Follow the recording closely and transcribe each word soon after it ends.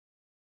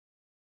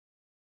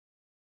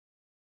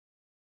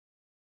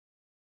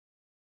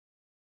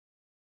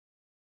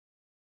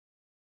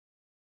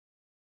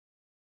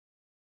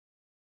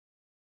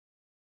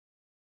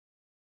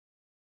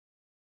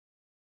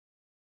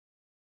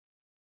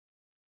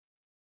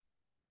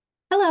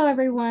Hello,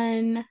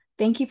 everyone.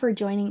 Thank you for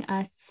joining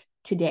us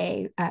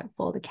today at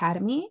Fold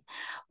Academy.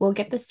 We'll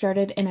get this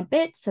started in a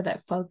bit so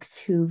that folks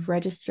who've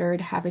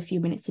registered have a few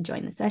minutes to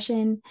join the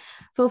session.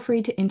 Feel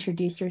free to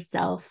introduce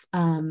yourself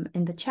in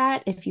the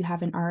chat if you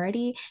haven't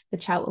already. The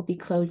chat will be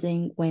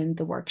closing when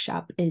the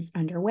workshop is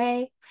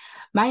underway.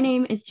 My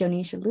name is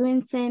Jonisha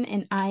Lewinson,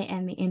 and I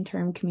am the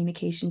Interim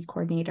Communications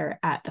Coordinator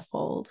at the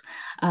Fold,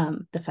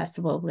 the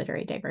Festival of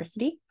Literary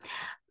Diversity.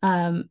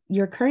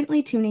 You're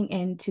currently tuning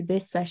in to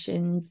this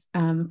session's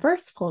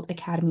first Fold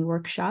Academy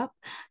workshop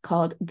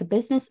called The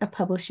Business of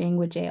Publishing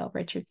with Jael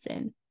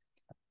Richardson.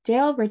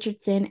 Jael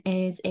Richardson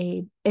is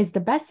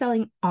the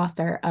best-selling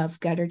author of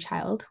Gutter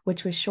Child,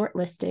 which was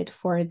shortlisted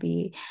for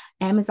the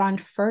Amazon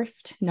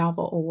First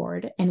Novel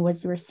Award and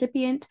was the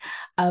recipient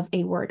of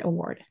a Word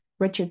Award.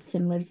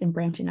 Richardson lives in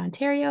Brampton,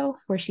 Ontario,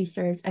 where she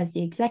serves as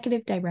the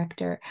Executive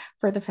Director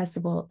for the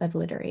Festival of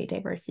Literary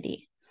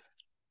Diversity.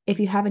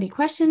 If you have any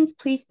questions,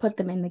 please put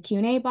them in the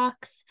Q&A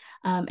box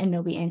and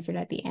they'll be answered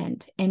at the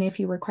end. And if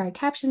you require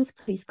captions,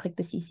 please click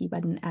the CC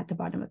button at the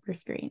bottom of your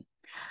screen.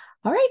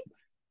 All right,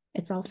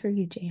 it's all for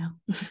you, Jael.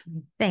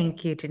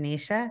 Thank you,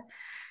 Janisha.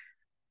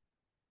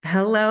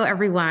 Hello,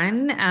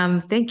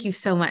 everyone. Thank you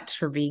so much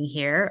for being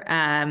here.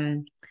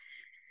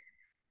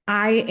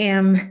 I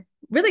am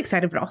really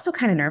excited, but also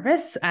kind of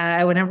nervous.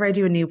 Whenever I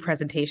do a new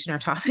presentation or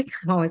topic,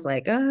 I'm always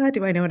like,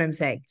 do I know what I'm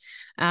saying?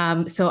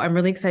 So I'm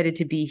really excited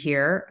to be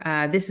here.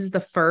 This is the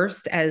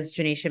first, as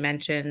Janisha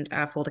mentioned,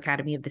 Fold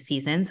Academy of the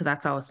season. So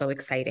that's also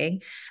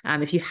exciting.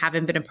 If you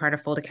haven't been a part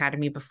of Fold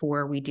Academy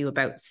before, we do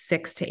about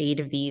 6 to 8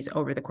 of these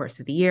over the course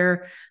of the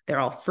year. They're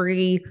all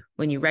free.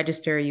 When you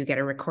register, you get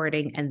a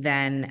recording. And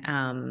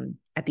then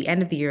at the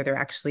end of the year, they're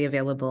actually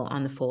available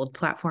on the Fold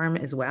platform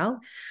as well.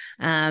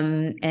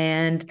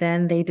 And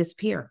then they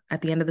disappear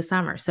at the end of the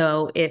summer.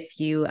 So if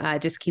you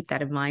just keep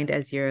that in mind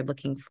as you're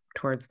looking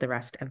towards the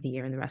rest of the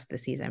year and the rest of the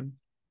season.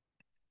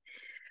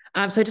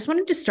 So I just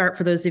wanted to start,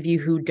 for those of you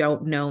who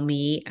don't know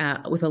me,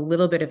 with a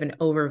little bit of an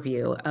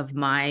overview of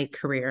my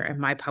career and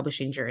my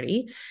publishing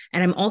journey.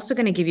 And I'm also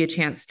going to give you a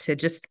chance to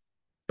just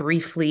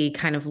briefly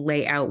kind of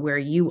lay out where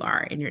you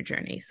are in your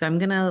journey. So I'm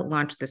going to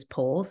launch this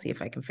poll, see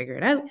if I can figure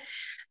it out.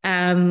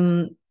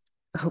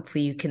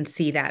 Hopefully you can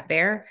see that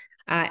there.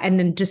 And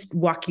then just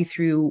walk you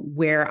through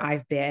where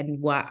I've been,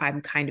 what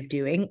I'm kind of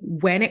doing.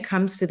 When it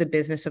comes to the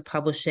business of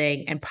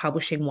publishing and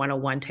publishing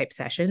 101 type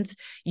sessions,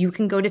 you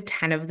can go to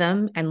 10 of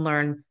them and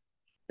learn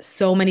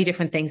so many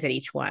different things at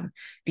each one,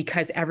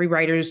 because every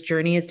writer's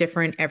journey is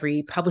different.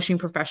 Every publishing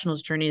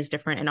professional's journey is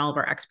different, and all of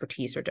our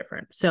expertise are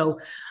different. So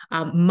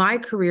my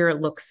career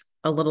looks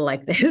a little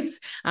like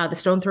this. The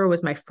Stone Thrower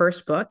was my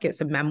first book.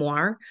 It's a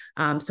memoir,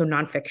 so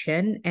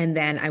nonfiction. And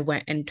then I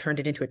went and turned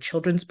it into a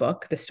children's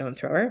book, The Stone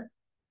Thrower.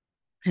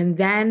 And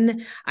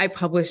then I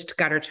published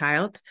Gutter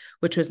Child,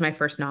 which was my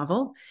first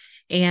novel.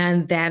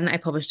 And then I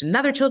published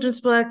another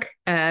children's book,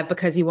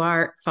 Because You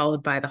Are,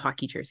 followed by The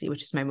Hockey Jersey,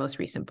 which is my most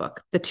recent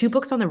book. The 2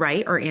 books on the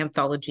right are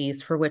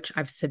anthologies for which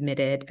I've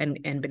submitted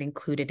and been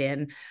included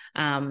in,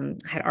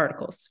 had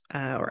articles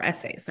or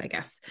essays, I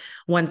guess.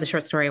 One's a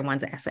short story and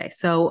one's an essay.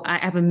 So I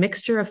have a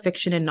mixture of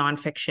fiction and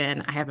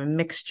nonfiction. I have a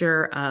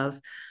mixture of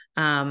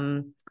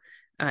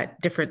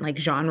different like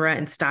genre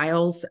and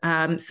styles.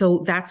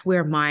 So that's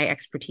where my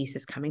expertise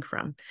is coming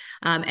from.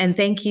 And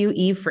thank you,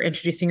 Eve, for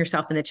introducing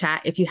yourself in the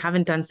chat. If you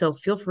haven't done so,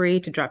 feel free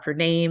to drop your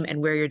name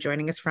and where you're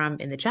joining us from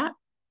in the chat.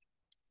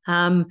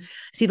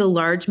 See, the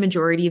large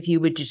majority of you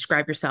would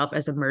describe yourself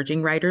as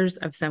emerging writers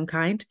of some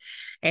kind.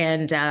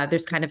 And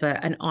there's kind of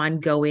an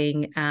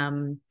ongoing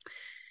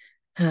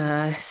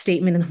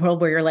statement in the world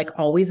where you're like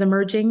always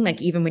emerging,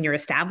 like even when you're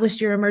established,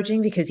 you're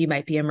emerging, because you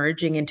might be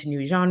emerging into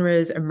new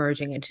genres,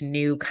 emerging into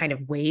new kind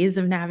of ways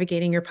of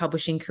navigating your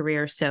publishing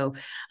career. So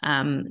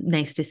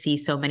nice to see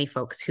so many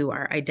folks who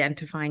are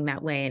identifying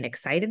that way and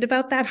excited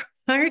about that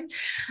part.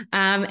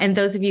 And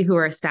those of you who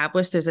are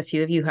established, there's a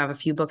few of you who have a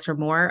few books or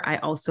more. I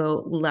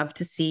also love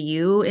to see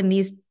you in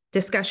these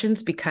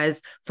discussions,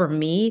 because for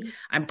me,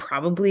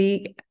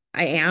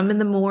 I am in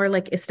the more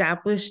like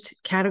established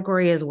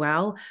category as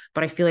well,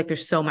 but I feel like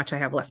there's so much I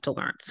have left to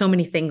learn, so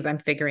many things I'm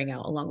figuring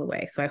out along the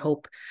way. So I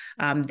hope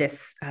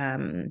this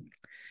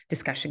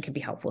discussion can be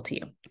helpful to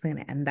you. So I'm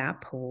going to end that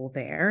poll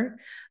there.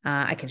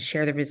 I can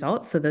share the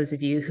results. So those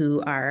of you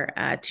who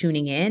are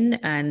tuning in,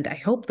 and I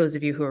hope those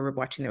of you who are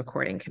watching the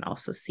recording can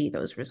also see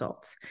those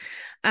results.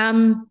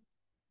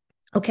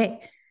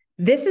 Okay.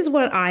 This is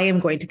what I am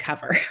going to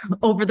cover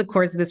over the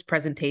course of this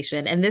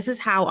presentation. And this is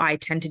how I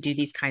tend to do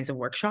these kinds of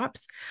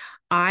workshops.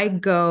 I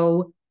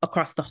go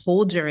across the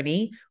whole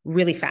journey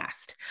really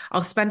fast.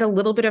 I'll spend a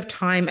little bit of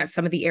time at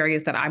some of the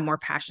areas that I'm more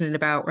passionate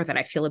about or that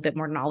I feel a bit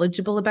more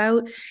knowledgeable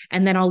about.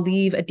 And then I'll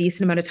leave a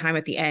decent amount of time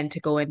at the end to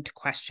go into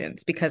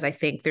questions, because I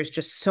think there's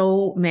just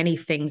so many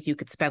things you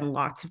could spend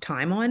lots of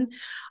time on.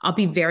 I'll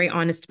be very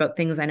honest about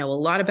things I know a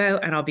lot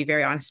about, and I'll be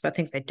very honest about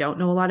things I don't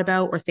know a lot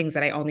about, or things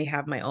that I only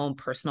have my own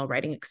personal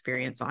writing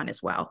experience on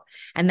as well.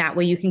 And that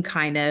way you can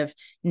kind of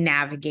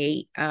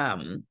navigate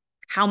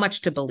how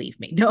much to believe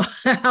me, no,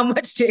 how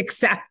much to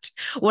accept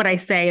what I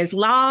say as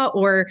law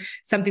or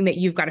something that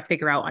you've got to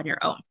figure out on your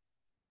own.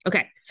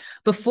 Okay,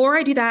 before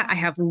I do that, I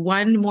have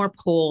one more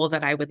poll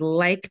that I would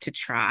like to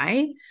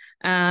try.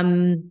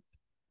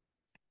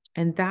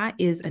 And that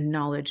is a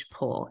knowledge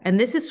poll. And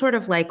this is sort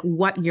of like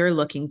what you're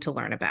looking to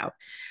learn about.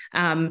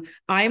 I'm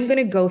going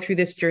to go through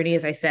this journey,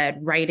 as I said,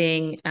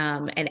 writing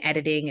and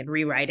editing and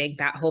rewriting,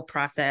 that whole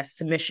process,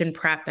 submission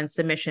prep and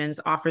submissions,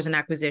 offers and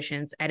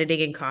acquisitions,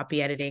 editing and copy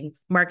editing,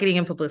 marketing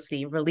and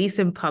publicity, release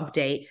and pub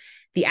date,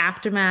 the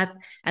aftermath,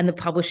 and the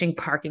publishing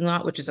parking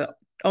lot, which is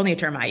only a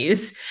term I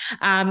use.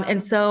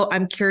 And so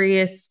I'm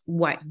curious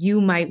what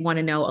you might want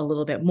to know a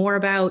little bit more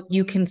about.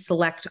 You can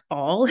select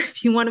all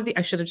if you want to.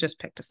 I should have just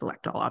picked a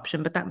select all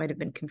option, but that might have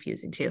been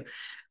confusing too.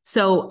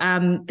 So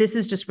this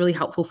is just really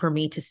helpful for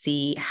me to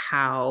see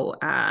how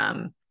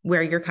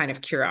where your kind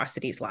of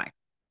curiosities lie.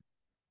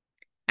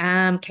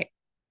 Okay.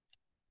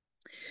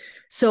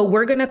 So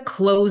we're going to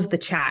close the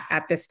chat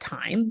at this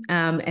time,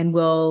 and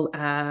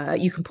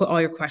you can put all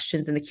your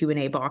questions in the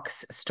Q&A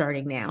box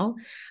starting now.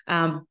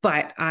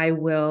 But I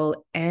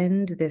will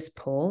end this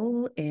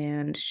poll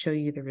and show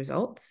you the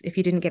results. If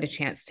you didn't get a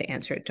chance to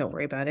answer it, don't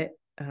worry about it.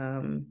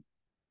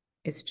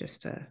 It's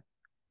just a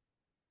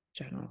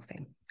general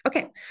thing.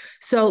 Okay,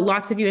 so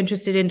lots of you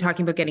interested in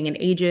talking about getting an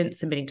agent,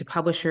 submitting to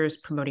publishers,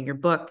 promoting your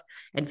book,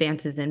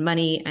 advances in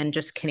money, and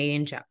just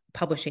Canadian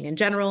publishing in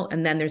general.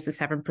 And then there's the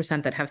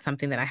 7% that have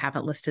something that I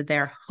haven't listed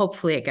there.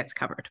 Hopefully it gets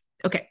covered.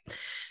 Okay.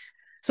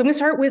 So I'm going to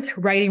start with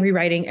writing,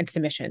 rewriting, and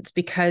submissions,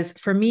 because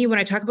for me, when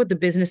I talk about the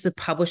business of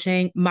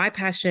publishing, my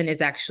passion is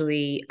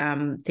actually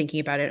thinking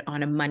about it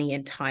on a money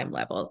and time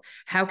level.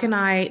 How can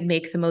I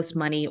make the most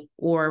money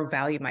or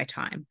value my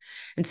time?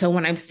 And so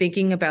when I'm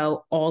thinking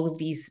about all of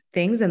these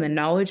things and the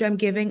knowledge I'm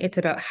giving, it's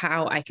about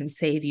how I can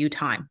save you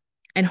time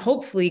and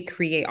hopefully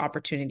create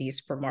opportunities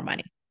for more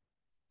money.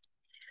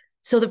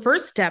 So the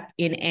first step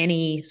in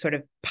any sort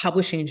of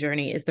publishing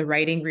journey is the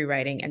writing,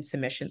 rewriting, and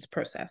submissions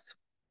process.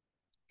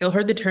 You'll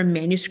heard the term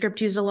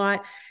manuscript used a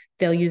lot.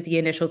 They'll use the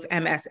initials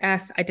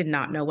MSS. I did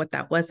not know what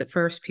that was at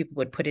first. People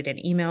would put it in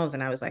emails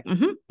and I was like,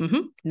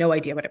 no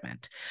idea what it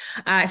meant.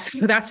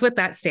 So that's what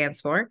that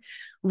stands for.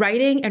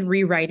 Writing and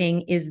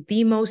rewriting is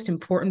the most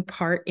important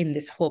part in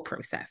this whole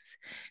process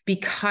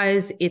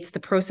because it's the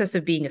process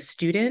of being a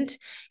student.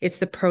 It's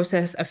the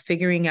process of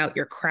figuring out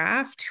your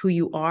craft, who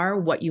you are,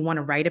 what you want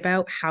to write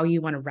about, how you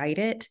want to write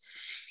it.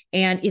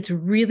 And it's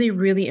really,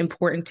 really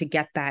important to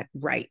get that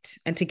right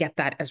and to get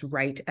that as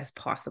right as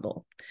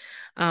possible.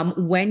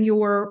 When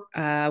your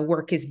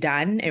work is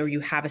done or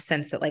you have a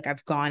sense that like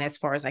I've gone as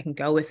far as I can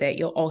go with it,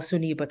 you'll also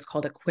need what's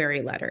called a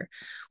query letter,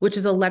 which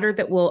is a letter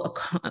that will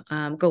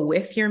go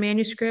with your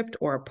manuscript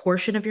or a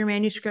portion of your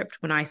manuscript.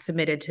 When I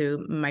submitted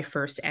to my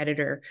first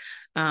editor,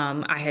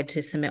 I had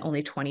to submit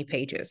only 20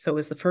 pages. So it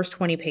was the first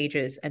 20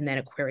 pages and then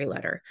a query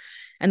letter.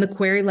 And the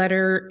query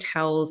letter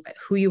tells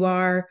who you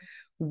are,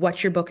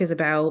 what your book is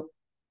about,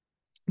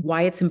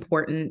 why it's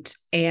important,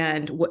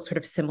 and what sort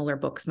of similar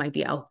books might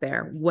be out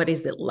there. What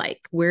is it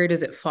like? Where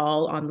does it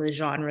fall on the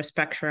genre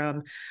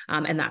spectrum,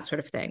 and that sort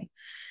of thing.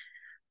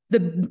 The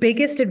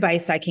biggest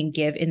advice I can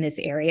give in this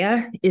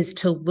area is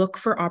to look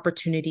for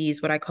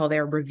opportunities, what I call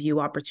their review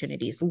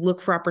opportunities.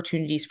 Look for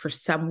opportunities for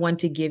someone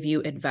to give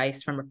you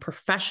advice from a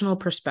professional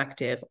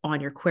perspective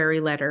on your query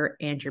letter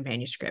and your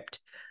manuscript.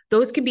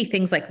 Those can be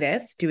things like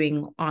this,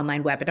 doing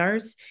online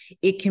webinars.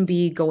 It can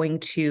be going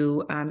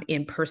to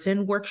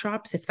in-person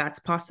workshops, if that's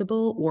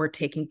possible, or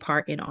taking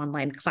part in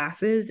online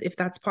classes, if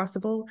that's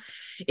possible.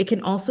 It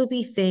can also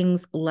be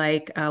things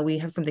like we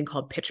have something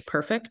called Pitch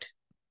Perfect.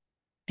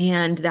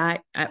 And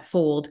that at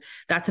Fold,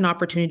 that's an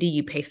opportunity.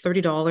 You pay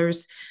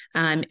 $30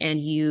 and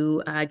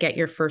you get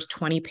your first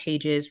 20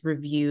 pages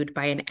reviewed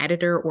by an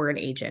editor or an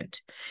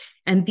agent.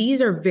 And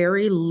these are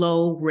very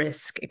low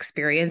risk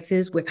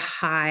experiences with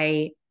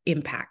high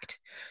impact.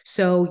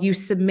 So you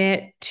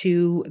submit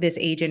to this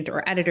agent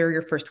or editor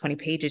your first 20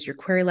 pages, your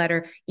query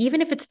letter.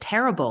 Even if it's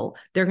terrible,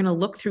 they're going to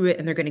look through it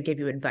and they're going to give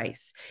you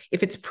advice.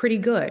 If it's pretty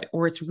good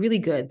or it's really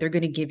good, they're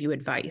going to give you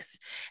advice.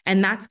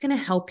 And that's going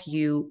to help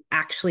you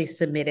actually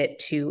submit it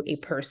to a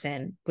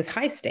person with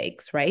high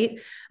stakes, right?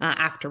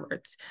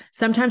 Afterwards.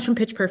 Sometimes from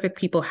Pitch Perfect,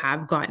 people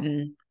have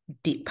gotten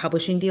deep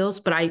publishing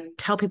deals, but I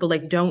tell people,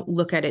 like, don't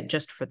look at it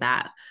just for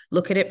that.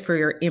 Look at it for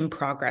your in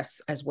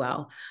progress as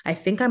well. I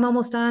think I'm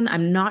almost done.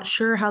 I'm not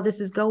sure how this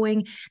is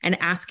going.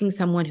 And asking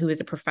someone who is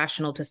a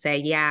professional to say,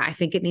 yeah, I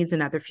think it needs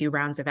another few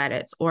rounds of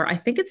edits, or I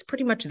think it's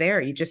pretty much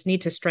there. You just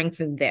need to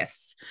strengthen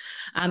this.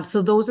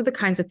 So those are the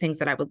kinds of things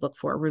that I would look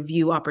for,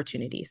 review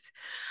opportunities.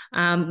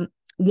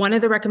 One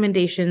of the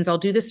recommendations, I'll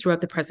do this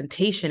throughout the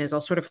presentation, is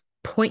I'll sort of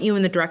point you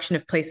in the direction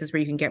of places where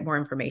you can get more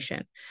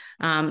information.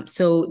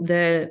 So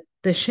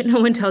the shit no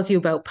one tells you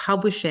about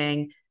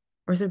publishing,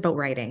 or is it about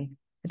writing?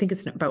 I think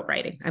it's about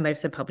writing. I might have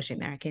said publishing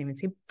there. I can't even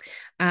see.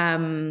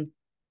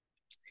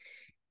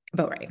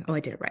 About writing. Oh,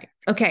 I did it right.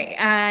 Okay.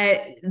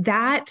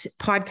 That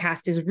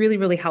podcast is really,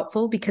 really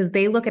helpful because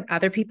they look at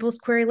other people's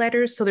query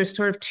letters. So there's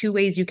sort of two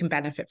ways you can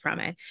benefit from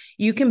it.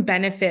 You can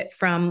benefit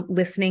from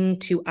listening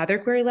to other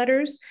query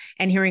letters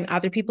and hearing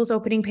other people's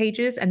opening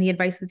pages and the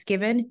advice that's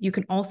given. You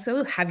can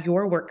also have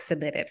your work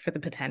submitted for the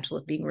potential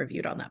of being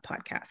reviewed on that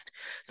podcast.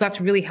 So that's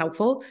really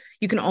helpful.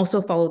 You can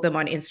also follow them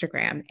on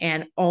Instagram,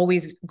 and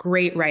always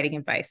great writing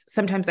advice.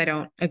 Sometimes I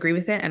don't agree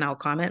with it and I'll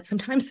comment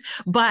sometimes,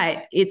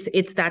 but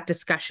it's that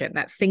discussion,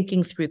 that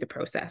thinking through the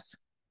process.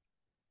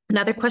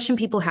 Another question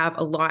people have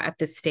a lot at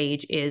this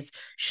stage is,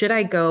 should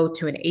I go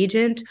to an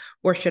agent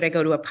or should I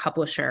go to a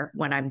publisher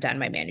when I'm done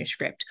my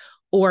manuscript?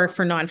 Or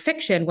for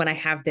nonfiction, when I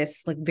have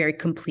this like very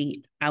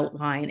complete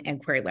outline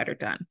and query letter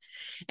done.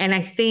 And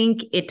I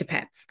think it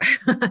depends.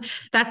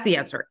 That's the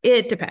answer.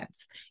 It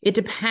depends. It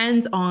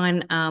depends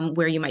on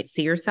where you might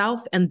see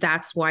yourself. And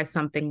that's why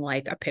something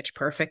like a Pitch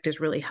Perfect is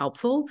really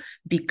helpful,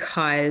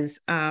 because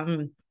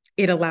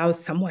it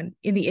allows someone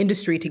in the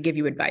industry to give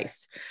you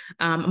advice.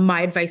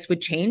 My advice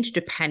would change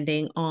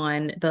depending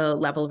on the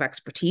level of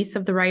expertise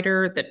of the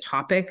writer, the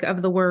topic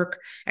of the work,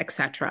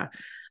 etc.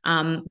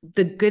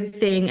 The good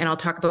thing, and I'll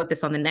talk about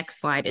this on the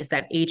next slide, is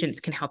that agents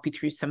can help you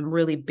through some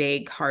really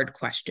big, hard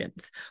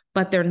questions,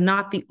 but they're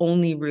not the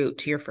only route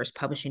to your first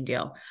publishing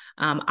deal.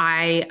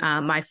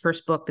 My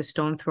first book, The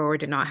Stone Thrower,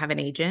 did not have an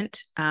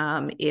agent.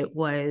 It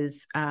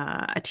was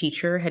a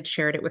teacher had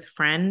shared it with a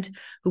friend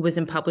who was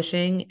in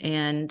publishing,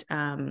 and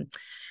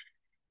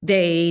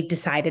they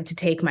decided to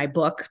take my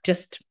book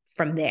just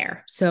from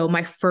there. So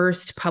my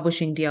first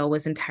publishing deal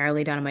was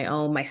entirely done on my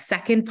own. My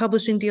second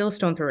publishing deal,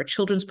 Stone Thrower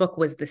Children's Book,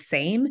 was the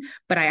same,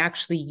 but I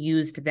actually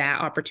used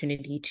that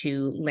opportunity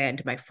to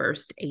land my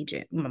first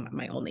agent,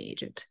 my only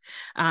agent.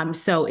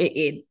 So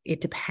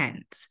it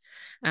depends.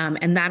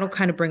 And that'll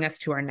kind of bring us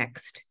to our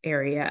next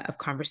area of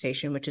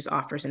conversation, which is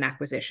offers and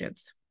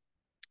acquisitions.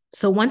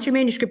 So once your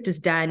manuscript is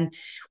done,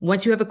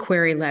 once you have a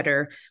query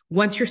letter,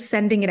 once you're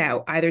sending it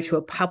out either to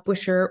a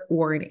publisher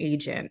or an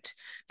agent,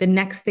 the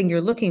next thing you're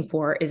looking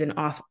for is an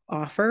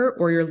offer,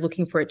 or you're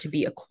looking for it to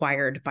be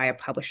acquired by a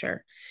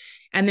publisher.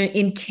 And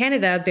in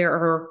Canada, there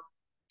are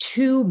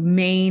two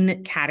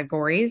main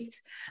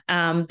categories.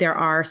 There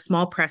are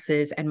small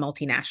presses and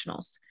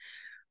multinationals.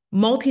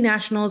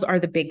 Multinationals are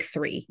the big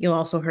three. You'll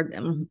also heard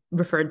them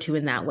referred to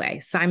in that way: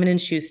 Simon &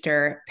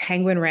 Schuster,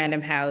 Penguin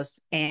Random House,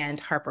 and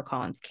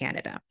HarperCollins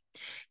Canada.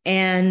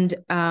 And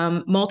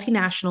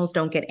multinationals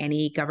don't get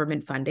any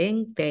government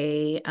funding.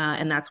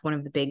 And that's one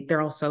of the big,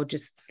 they're also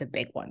just the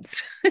big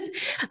ones.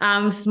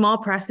 Small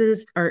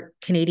presses are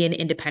Canadian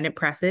independent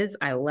presses.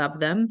 I love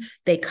them.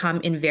 They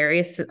come in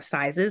various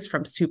sizes,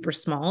 from super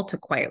small to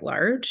quite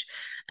large.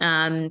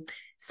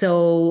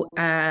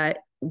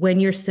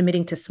 When you're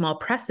submitting to small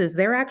presses,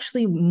 they're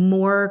actually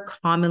more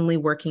commonly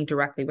working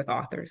directly with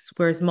authors,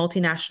 whereas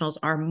multinationals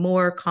are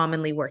more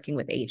commonly working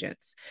with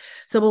agents.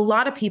 So a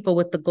lot of people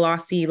with the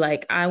glossy,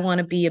 like, I want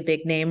to be a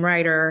big name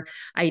writer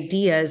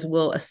ideas,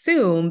 will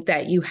assume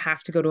that you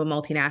have to go to a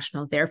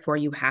multinational, therefore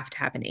you have to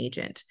have an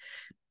agent.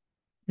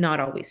 Not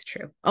always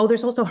true. Oh,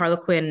 there's also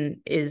Harlequin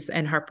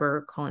and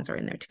HarperCollins are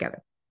in there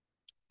together.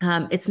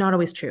 It's not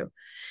always true.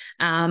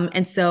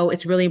 And so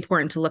it's really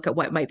important to look at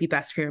what might be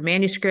best for your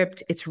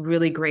manuscript. It's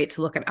really great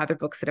to look at other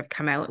books that have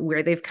come out,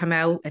 where they've come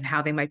out, and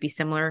how they might be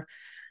similar.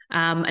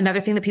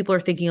 Another thing that people are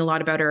thinking a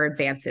lot about are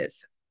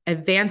advances.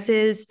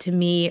 Advances, to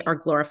me, are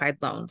glorified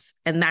loans.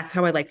 And that's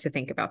how I like to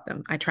think about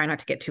them. I try not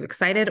to get too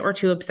excited or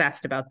too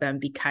obsessed about them,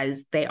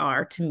 because they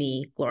are, to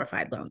me,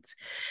 glorified loans,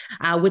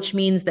 which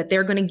means that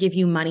they're going to give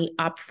you money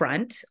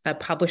upfront. A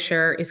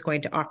publisher is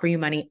going to offer you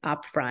money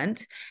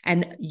upfront,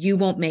 and you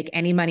won't make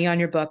any money on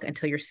your book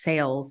until your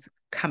sales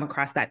come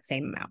across that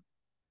same amount.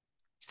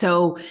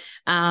 So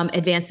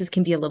advances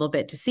can be a little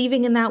bit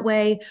deceiving in that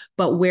way,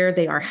 but where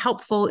they are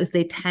helpful is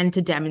they tend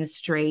to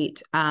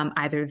demonstrate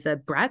either the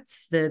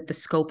breadth, the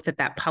scope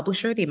that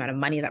publisher, the amount of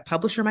money that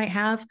publisher might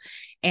have,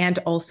 and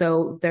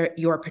also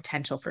your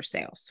potential for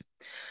sales.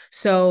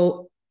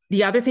 So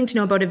the other thing to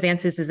know about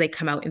advances is they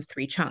come out in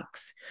 3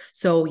 chunks.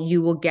 So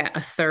you will get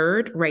a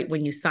third right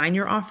when you sign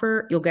your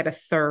offer, you'll get a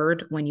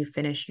third when you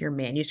finish your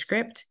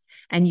manuscript,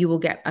 and you will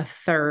get a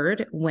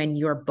third when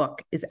your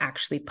book is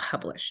actually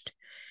published.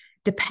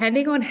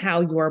 Depending on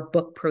how your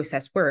book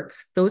process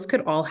works, those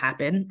could all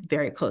happen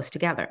very close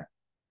together.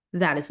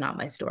 That is not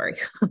my story.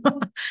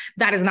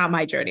 That is not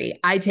my journey.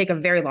 I take a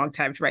very long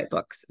time to write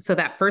books. So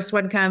that first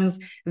one comes,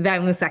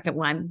 then the second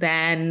one,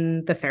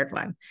 then the third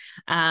one.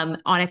 On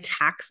a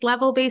tax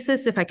level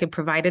basis, if I could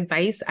provide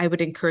advice, I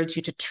would encourage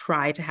you to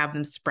try to have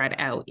them spread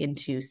out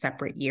into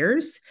separate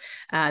years,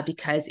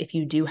 because if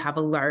you do have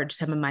a large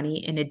sum of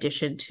money in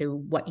addition to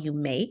what you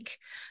make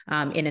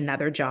in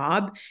another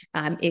job,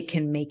 it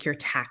can make your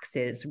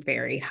taxes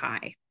very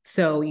high.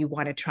 So you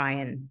want to try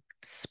and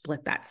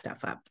split that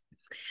stuff up.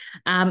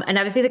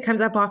 Another thing that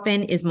comes up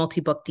often is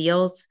multi-book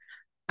deals.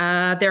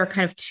 There are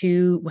kind of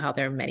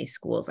there are many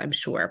schools, I'm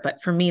sure,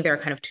 but for me, there are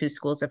kind of 2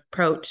 schools of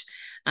approach.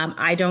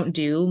 I don't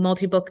do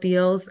multi-book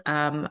deals.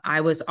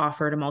 I was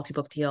offered a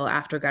multi-book deal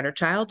after Gutter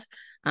Child.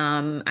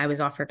 I was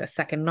offered a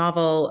second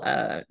novel,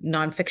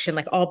 nonfiction,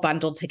 like all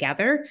bundled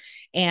together.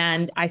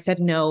 And I said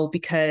no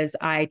because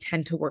I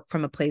tend to work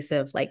from a place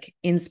of like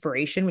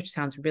inspiration, which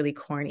sounds really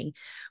corny.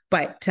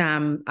 But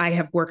I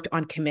have worked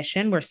on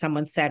commission where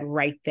someone said,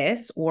 write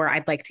this, or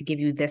I'd like to give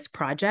you this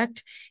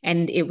project.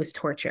 And it was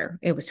torture.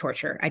 It was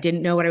torture. I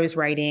didn't know what I was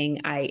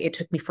writing. It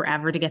took me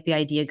forever to get the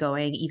idea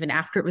going. Even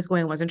after it was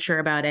going, I wasn't sure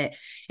about it.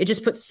 It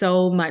just put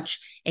so much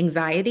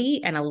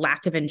anxiety and a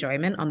lack of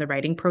enjoyment on the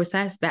writing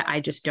process that I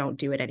just don't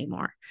do it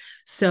anymore.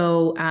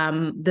 So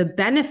the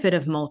benefit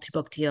of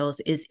multi-book deals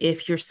is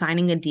if you're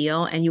signing a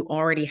deal and you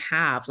already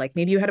have, like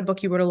maybe you had a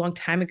book you wrote a long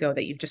time ago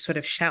that you've just sort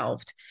of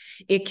shelved,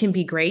 it can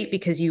be great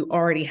because you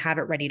already have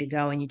it ready to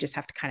go and you just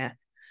have to kind of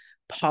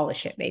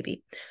polish it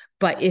maybe.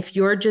 But if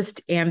you're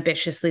just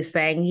ambitiously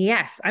saying,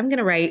 yes, I'm going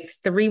to write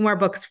 3 more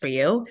books for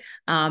you,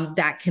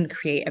 that can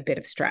create a bit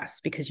of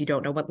stress because you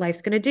don't know what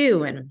life's going to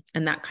do and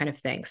that kind of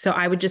thing. So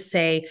I would just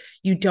say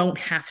you don't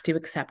have to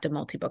accept a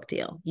multi-book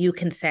deal. You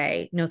can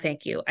say, no,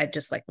 thank you. I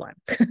just like one,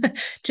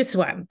 just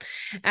one.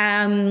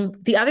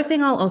 The other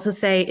thing I'll also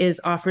say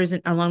is offers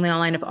along the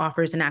line of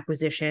offers and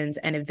acquisitions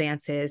and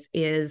advances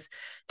is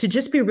to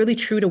just be really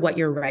true to what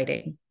you're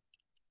writing.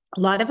 A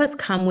lot of us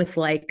come with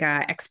like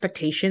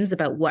expectations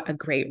about what a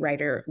great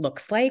writer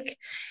looks like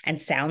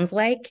and sounds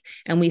like.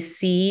 And we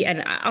see,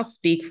 and I'll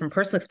speak from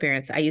personal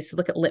experience. I used to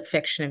look at lit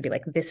fiction and be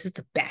like, this is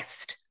the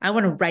best. I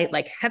want to write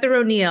like Heather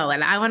O'Neill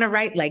and I want to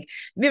write like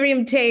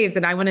Miriam Taves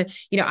and I want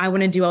to, I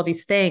want to do all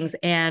these things.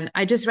 And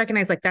I just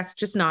recognize like, that's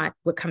just not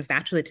what comes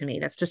naturally to me.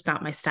 That's just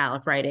not my style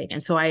of writing.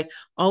 And so I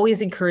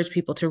always encourage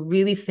people to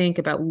really think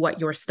about what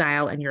your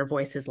style and your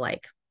voice is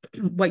like,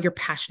 what you're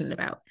passionate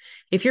about.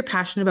 If you're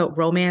passionate about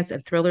romance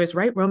and thrillers,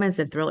 write romance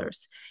and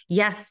thrillers.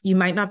 Yes, you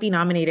might not be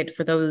nominated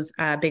for those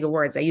big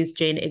awards. I use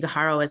Jane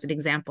Igaharo as an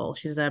example.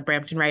 She's a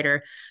Brampton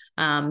writer,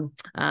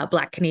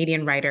 Black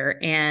Canadian writer,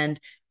 and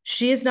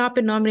she has not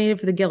been nominated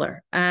for the Giller.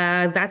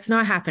 That's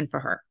not happened for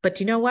her. But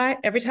you know what?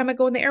 Every time I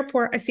go in the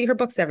airport, I see her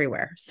books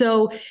everywhere.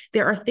 So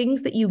there are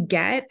things that you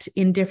get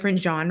in different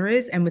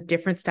genres and with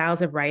different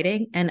styles of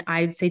writing. And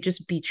I'd say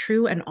just be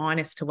true and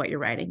honest to what you're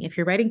writing. If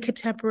you're writing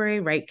contemporary,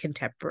 write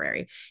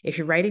contemporary. If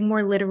you're writing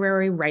more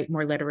literary, write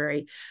more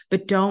literary.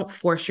 But don't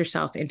force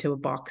yourself into a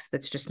box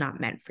that's just not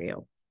meant for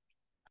you.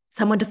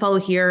 Someone to follow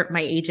here,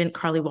 my agent,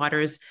 Carly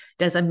Waters,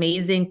 does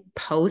amazing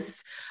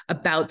posts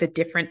about the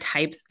different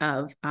types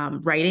of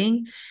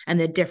writing and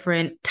the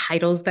different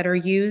titles that are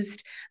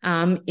used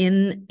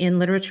in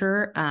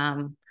literature.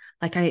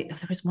 There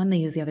was one they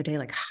used the other day,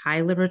 like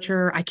high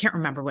literature. I can't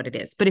remember what it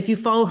is. But if you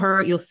follow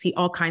her, you'll see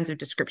all kinds of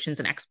descriptions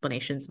and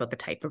explanations about the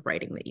type of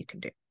writing that you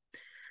can do.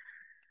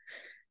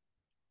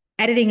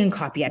 Editing and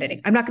copy editing.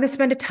 I'm not going to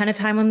spend a ton of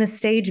time on this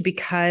stage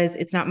because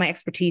it's not my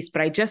expertise,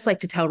 but I just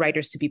like to tell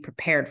writers to be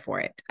prepared for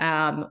it.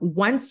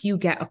 Once you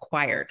get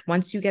acquired,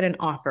 once you get an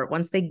offer,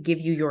 once they give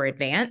you your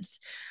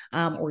advance,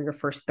 or your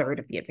first third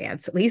of the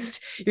advance, at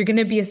least, you're going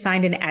to be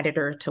assigned an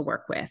editor to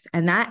work with.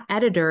 And that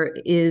editor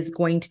is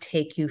going to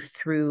take you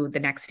through the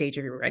next stage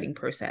of your writing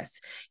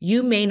process.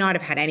 You may not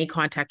have had any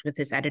contact with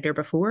this editor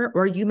before,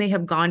 or you may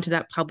have gone to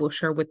that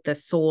publisher with the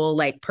sole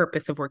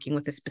purpose of working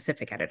with a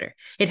specific editor.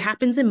 It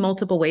happens in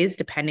multiple ways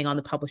depending on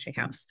the publishing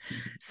house.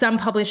 Some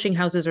publishing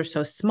houses are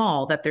so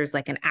small that there's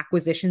like an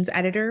acquisitions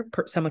editor,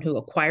 someone who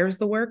acquires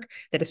the work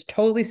that is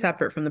totally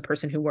separate from the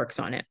person who works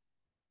on it.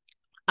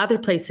 Other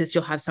places,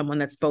 you'll have someone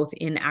that's both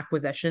in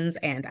acquisitions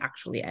and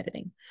actually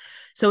editing.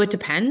 So it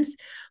depends.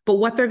 But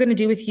what they're going to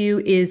do with you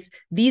is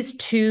these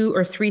 2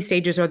 or 3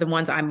 stages are the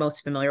ones I'm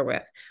most familiar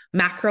with.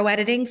 Macro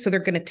editing. So they're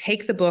going to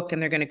take the book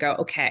and they're going to go,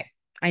 okay,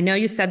 I know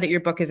you said that your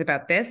book is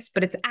about this,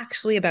 but it's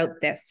actually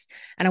about this.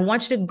 And I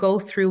want you to go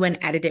through and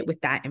edit it with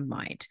that in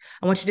mind.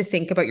 I want you to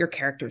think about your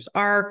character's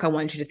arc. I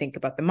want you to think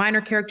about the minor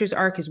character's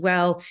arc as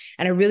well.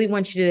 And I really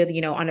want you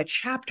to, on a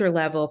chapter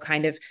level,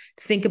 kind of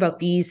think about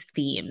these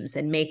themes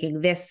and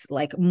making this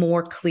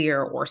more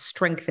clear or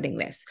strengthening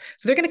this.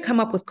 So they're going to come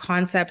up with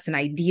concepts and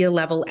idea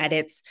level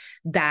edits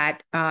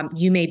that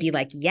you may be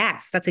like,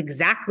 yes, that's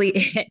exactly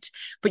it.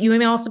 But you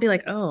may also be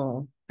like,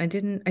 oh, I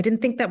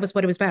didn't think that was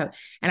what it was about.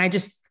 And I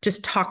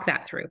just talk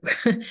that through.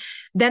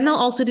 Then they'll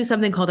also do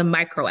something called a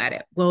micro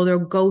edit. Well, they'll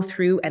go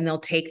through and they'll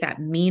take that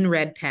mean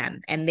red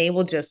pen and they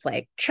will just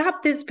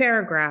chop this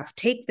paragraph,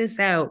 take this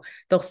out.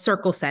 They'll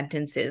circle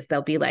sentences.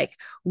 They'll be like,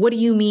 what do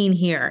you mean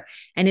here?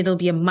 And it'll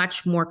be a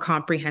much more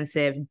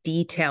comprehensive,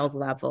 detailed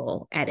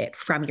level edit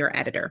from your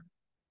editor.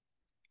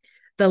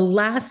 The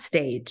last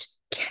stage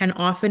can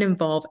often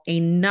involve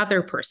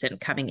another person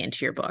coming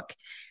into your book.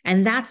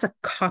 And that's a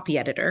copy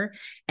editor.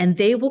 And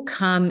they will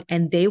come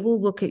and they will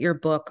look at your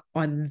book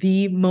on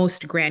the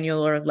most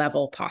granular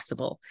level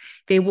possible.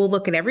 They will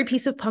look at every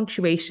piece of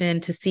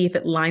punctuation to see if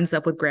it lines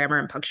up with grammar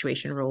and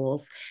punctuation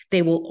rules.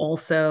 They will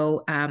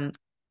also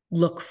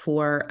look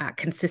for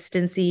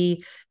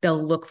consistency.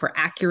 They'll look for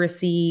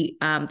accuracy.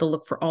 They'll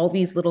look for all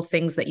these little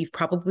things that you've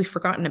probably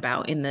forgotten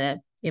about in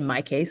the in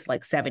my case,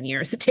 like 7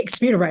 years it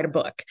takes me to write a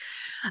book.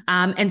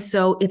 And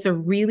so it's a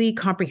really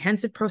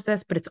comprehensive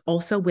process, but it's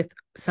also with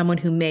someone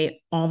who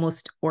may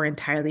almost or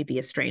entirely be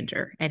a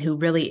stranger and who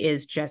really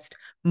is just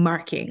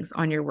markings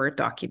on your Word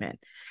document.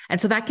 And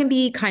so that can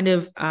be kind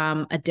of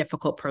a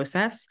difficult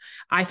process.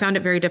 I found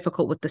it very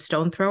difficult with the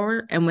stone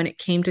thrower. And when it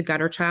came to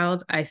gutter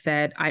child, I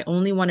said, I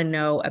only want to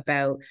know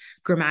about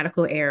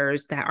grammatical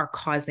errors that are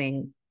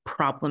causing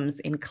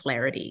problems in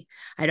clarity.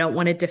 I don't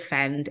want to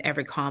defend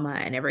every comma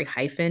and every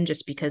hyphen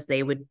just because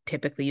they would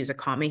typically use a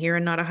comma here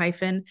and not a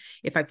hyphen.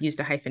 If I've used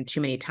a hyphen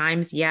too many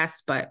times,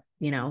 yes, but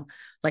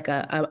like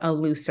a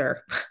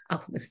looser, a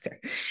looser.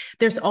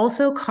 There's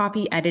also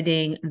copy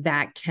editing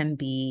that can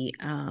be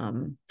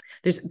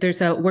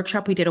there's a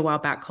workshop we did a while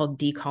back called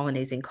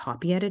Decolonizing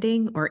Copy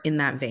Editing, or in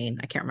that vein.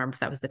 I can't remember if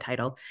that was the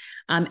title.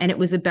 And it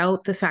was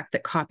about the fact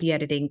that copy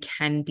editing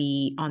can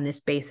be on this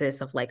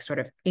basis of like sort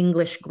of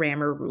English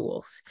grammar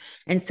rules.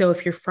 And so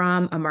if you're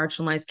from a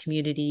marginalized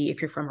community,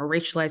 if you're from a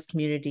racialized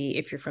community,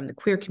 if you're from the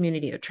queer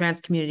community or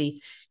trans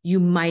community, you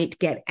might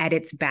get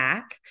edits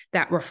back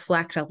that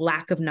reflect a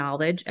lack of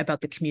knowledge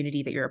about the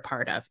community that you're a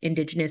part of,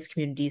 Indigenous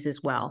communities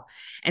as well.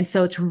 And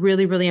so it's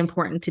really, really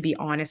important to be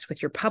honest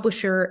with your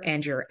publisher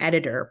and your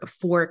editor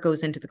before it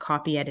goes into the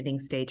copy editing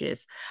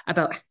stages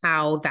about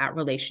how that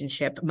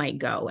relationship might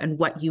go and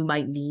what you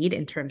might need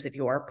in terms of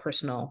your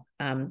personal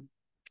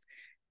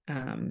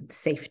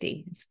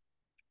safety.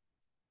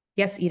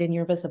 Yes, Eden,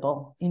 you're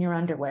visible in your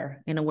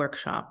underwear in a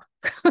workshop.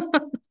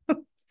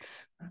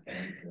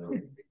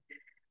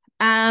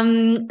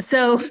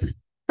 So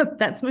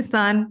that's my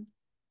son.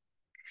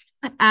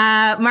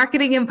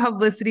 Marketing and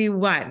publicity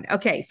 1.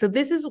 Okay, so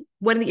this is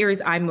one of the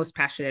areas I'm most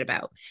passionate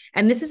about.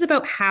 And this is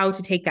about how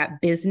to take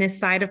that business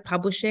side of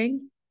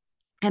publishing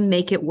and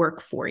make it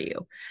work for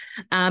you.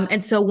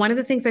 And so one of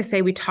the things I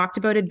say, we talked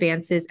about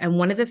advances, and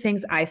one of the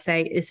things I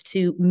say is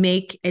to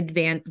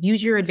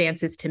use your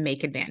advances to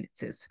make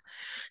advances.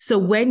 So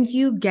when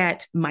you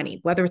get money,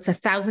 whether it's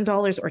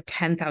 $1,000 or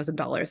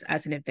 $10,000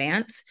 as an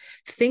advance,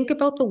 think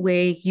about the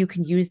way you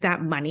can use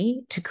that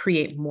money to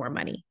create more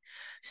money.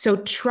 So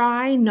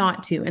try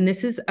not to, and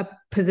this is a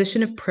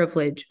position of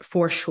privilege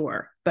for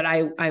sure, but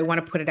I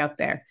want to put it out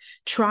there.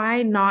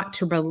 Try not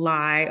to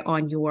rely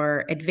on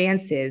your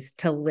advances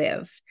to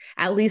live,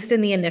 at least in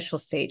the initial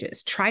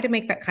stages. Try to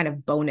make that kind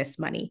of bonus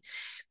money,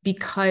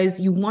 because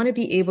you want to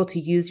be able to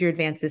use your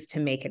advances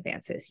to make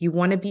advances. You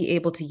want to be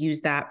able to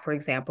use that, for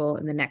example,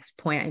 and the next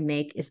point I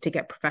make is to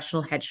get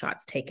professional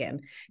headshots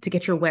taken, to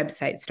get your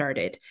website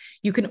started.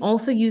 You can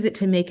also use it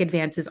to make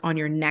advances on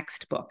your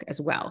next book as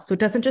well. So it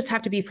doesn't just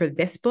have to be for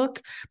this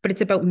book, but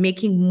it's about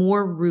making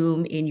more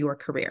room in your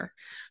career.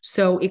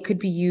 So it could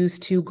be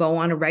used to go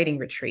on a writing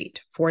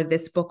retreat for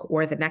this book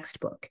or the next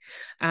book,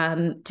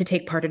 to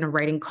take part in a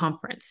writing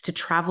conference, to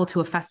travel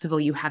to a festival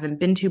you haven't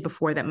been to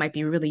before that might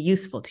be really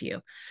useful to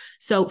you.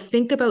 So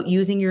think about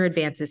using your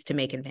advances to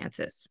make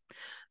advances.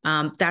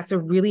 That's a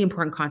really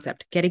important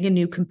concept. Getting a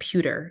new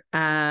computer.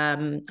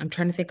 I'm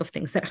trying to think of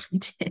things that I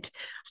did.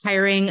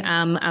 Hiring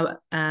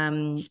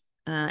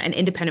an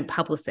independent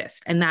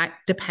publicist. And that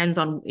depends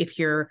on if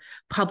you're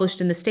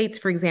published in the States,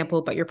 for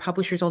example, but your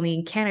publisher's only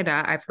in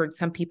Canada. I've heard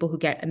some people who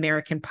get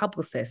American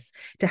publicists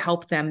to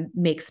help them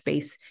make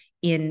space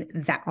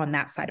on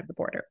that side of the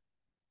border.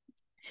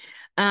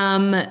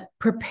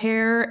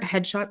 Prepare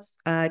headshots,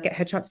 get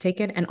headshots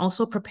taken, and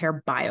also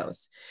prepare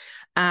bios.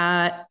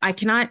 I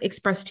cannot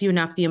express to you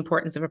enough the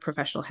importance of a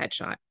professional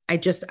headshot.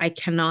 I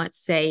cannot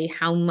say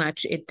how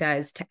much it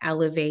does to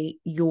elevate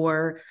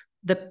your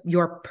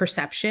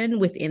perception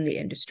within the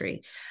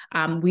industry.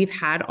 We've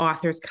had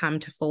authors come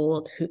to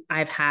Fold.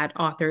 I've had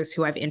authors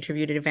who I've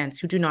interviewed at events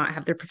who do not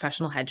have their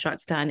professional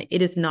headshots done.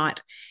 It is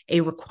not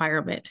a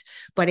requirement,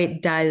 but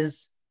it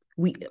does.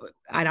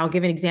 And I'll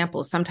give an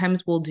example.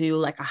 Sometimes we'll do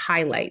like a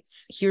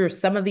highlights. Here are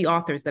some of the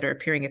authors that are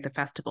appearing at the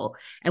festival,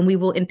 and we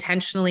will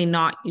intentionally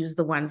not use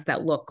the ones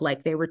that look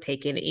like they were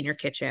taken in your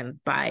kitchen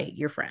by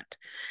your friend.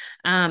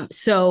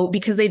 So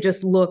because they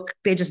just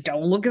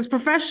don't look as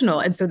professional,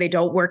 and so they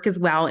don't work as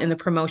well in the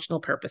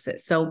promotional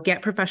purposes. So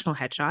get professional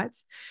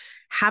headshots,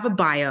 have a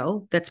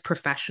bio that's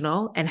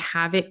professional, and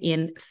have it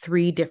in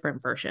 3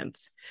 different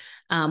versions.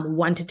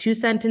 1 to 2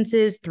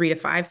 sentences, 3 to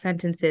 5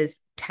 sentences,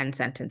 10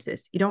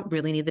 sentences. You don't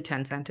really need the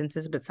 10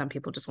 sentences, but some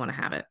people just want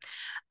to have it.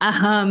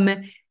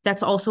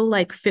 That's also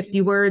like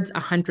 50 words,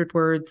 100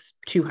 words,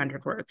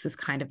 200 words is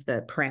kind of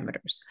the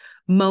parameters.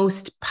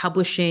 Most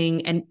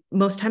publishing, and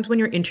most times when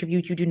you're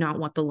interviewed, you do not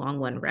want the long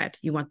one read.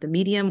 You want the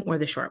medium or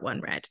the short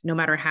one read, no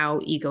matter how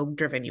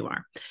ego-driven you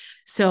are.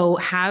 So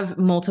have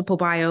multiple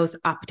bios,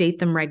 update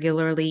them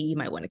regularly. You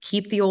might want to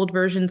keep the old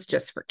versions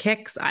just for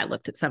kicks. I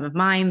looked at some of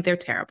mine. They're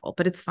terrible,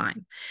 but it's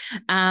fine.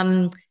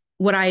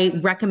 What I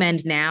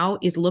recommend now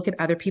is look at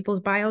other people's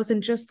bios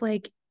and just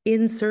like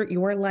insert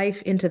your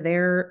life into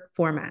their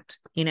format.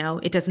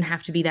 It doesn't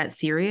have to be that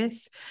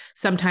serious.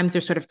 Sometimes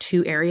there's sort of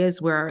two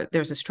areas where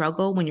there's a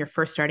struggle when you're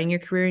first starting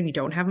your career and you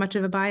don't have much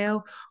of a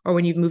bio, or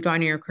when you've moved on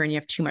in your career and you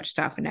have too much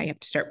stuff and now you have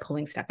to start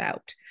pulling stuff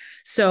out.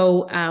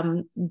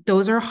 So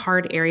those are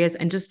hard areas,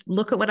 and just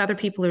look at what other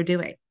people are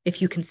doing.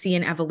 If you can see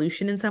an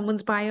evolution in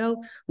someone's bio,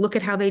 look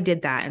at how they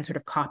did that and sort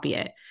of copy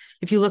it.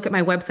 If you look at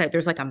my website,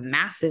 there's like a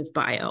massive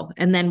bio.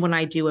 And then when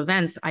I do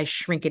events, I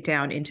shrink it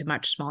down into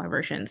much smaller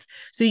versions.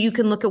 So you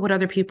can look at what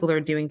other people are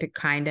doing to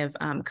kind of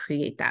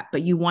create that,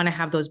 but you want to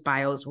have those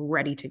bios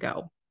ready to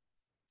go.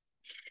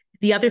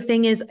 The other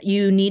thing is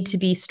you need to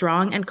be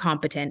strong and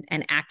competent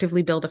and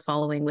actively build a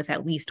following with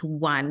at least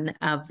one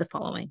of the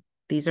following.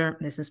 This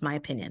is my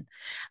opinion.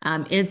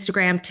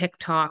 Instagram,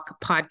 TikTok,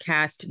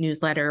 podcast,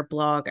 newsletter,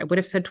 blog. I would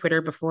have said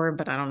Twitter before,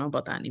 but I don't know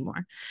about that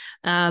anymore.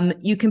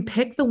 You can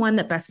pick the one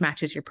that best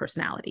matches your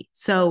personality.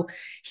 So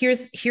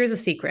here's a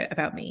secret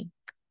about me.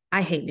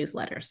 I hate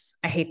newsletters.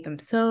 I hate them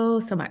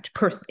so much.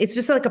 It's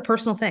just like a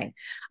personal thing.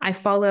 I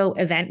follow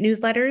event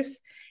newsletters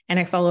and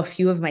I follow a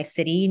few of my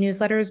city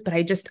newsletters, but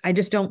I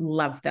just don't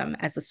love them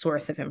as a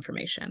source of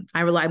information.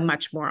 I rely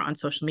much more on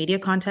social media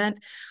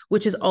content,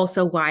 which is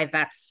also why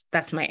that's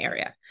my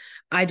area.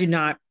 I do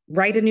not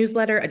write a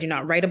newsletter. I do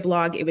not write a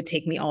blog. It would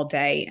take me all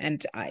day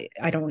and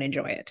I don't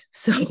enjoy it.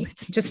 So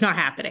it's just not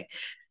happening.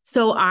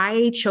 So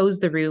I chose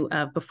the route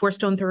of, before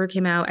Stone Thrower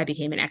came out, I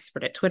became an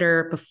expert at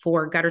Twitter.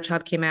 Before Gutter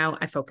Child came out,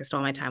 I focused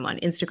all my time on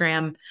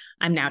Instagram.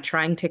 I'm now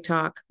trying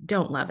TikTok.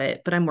 Don't love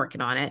it, but I'm working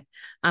on it.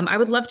 I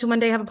would love to one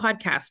day have a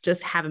podcast,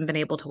 just haven't been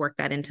able to work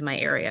that into my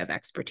area of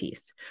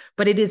expertise.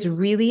 But it is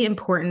really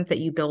important that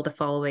you build a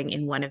following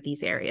in one of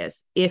these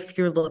areas. If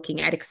you're looking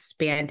at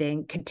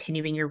expanding,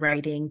 continuing your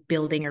writing,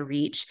 building a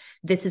reach,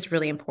 this is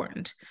really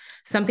important.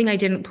 Something I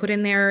didn't put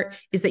in there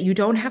is that you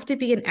don't have to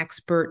be an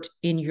expert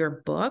in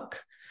your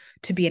book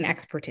to be an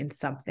expert in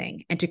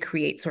something and to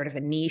create sort of a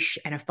niche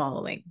and a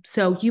following.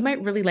 So you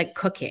might really like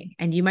cooking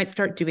and you might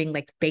start doing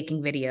like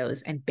baking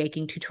videos and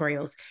baking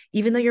tutorials,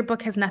 even though your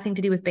book has nothing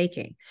to do with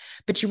baking.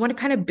 But you want to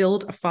kind of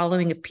build a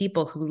following of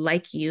people who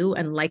like you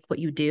and like what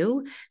you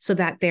do, so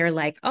that they're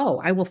like, oh,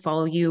 I will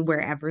follow you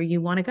wherever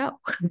you want to go.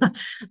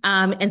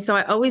 And so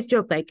I always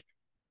joke, like,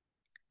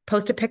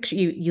 post a picture.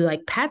 You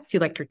like pets,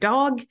 you like your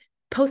dog,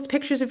 post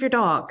pictures of your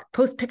dog,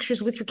 post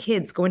pictures with your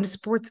kids going to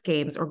sports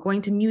games or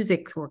going to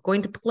music or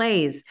going to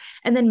plays,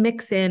 and then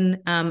mix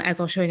in, as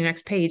I'll show you in the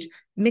next page,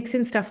 mix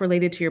in stuff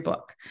related to your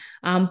book.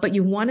 But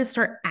you want to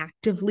start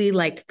actively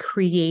like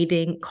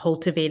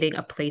cultivating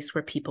a place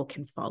where people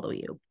can follow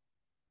you.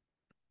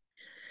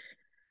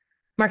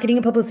 Marketing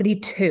and publicity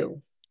 2.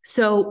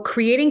 So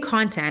creating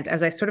content,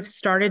 as I sort of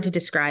started to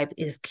describe,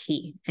 is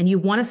key. And you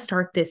want to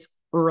start this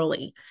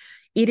early.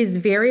 It is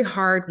very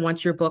hard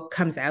once your book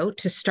comes out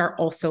to start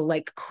also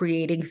like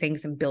creating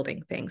things and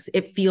building things.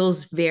 It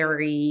feels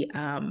very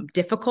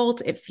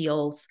difficult.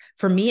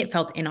 For me, it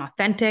felt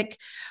inauthentic.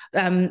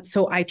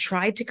 So I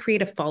tried to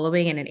create a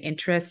following and an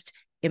interest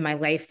in my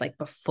life, like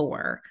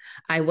before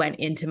I went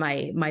into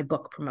my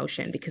book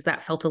promotion, because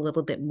that felt a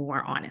little bit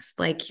more honest.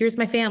 Like, here's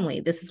my family.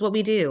 This is what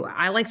we do.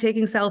 I like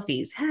taking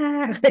selfies.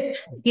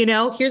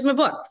 Here's my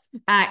book.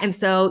 And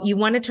so you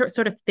wanted to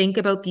sort of think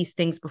about these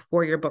things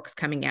before your book's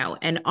coming out.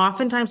 And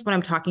oftentimes when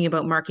I'm talking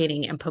about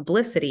marketing and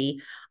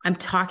publicity, I'm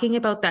talking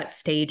about that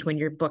stage when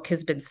your book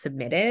has been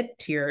submitted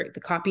to the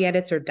copy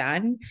edits are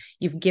done.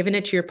 You've given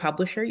it to your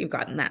publisher. You've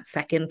gotten that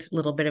second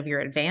little bit of your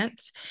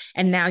advance.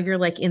 And now you're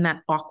like in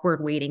that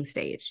awkward waiting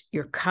stage.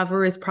 Your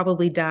cover is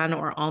probably done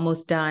or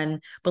almost done,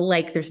 but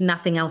like there's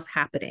nothing else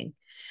happening.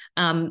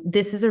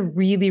 This is a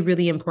really,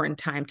 really important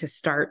time to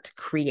start to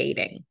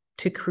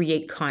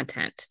create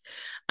content.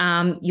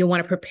 You'll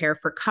want to prepare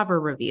for cover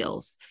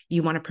reveals.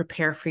 You want to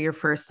prepare for your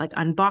first like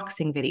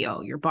unboxing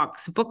video. Your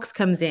box of books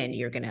comes in.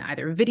 You're going to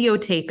either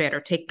videotape it or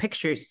take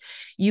pictures.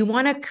 You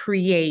want to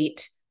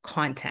create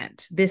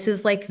content. This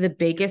is like the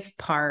biggest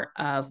part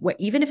of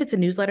even if it's a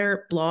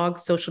newsletter, blog,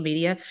 social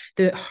media,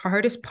 the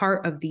hardest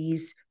part of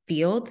these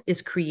fields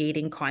is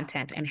creating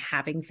content and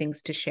having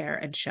things to share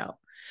and show.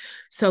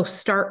 So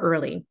start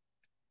early.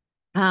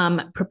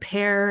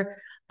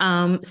 Prepare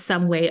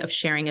some way of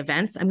sharing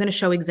events. I'm going to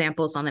show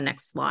examples on the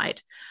next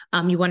slide.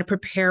 You want to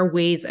prepare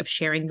ways of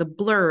sharing the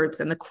blurbs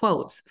and the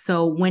quotes.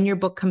 So when your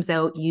book comes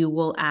out, you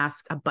will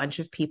ask a bunch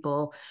of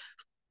people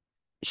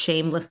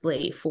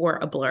shamelessly for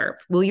a blurb.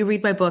 Will you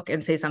read my book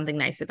and say something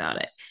nice about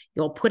it?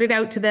 You'll put it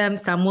out to them.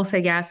 Some will say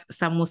yes,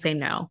 some will say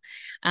no.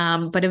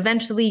 But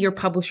eventually your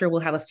publisher will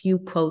have a few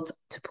quotes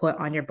to put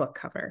on your book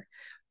cover.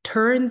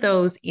 Turn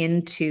those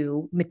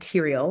into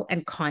material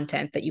and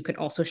content that you can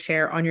also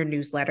share on your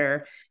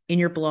newsletter, in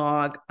your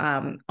blog,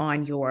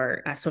 on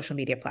your social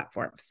media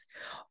platforms.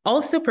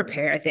 Also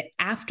prepare that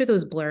after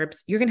those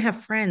blurbs, you're going to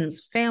have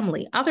friends,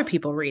 family, other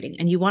people reading,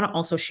 and you want to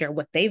also share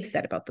what they've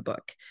said about the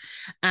book.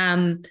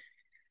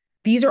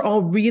 These are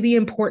all really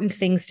important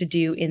things to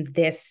do in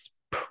this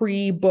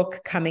pre-book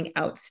coming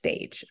out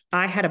stage.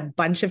 I had a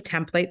bunch of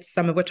templates,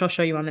 some of which I'll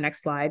show you on the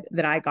next slide,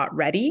 that I got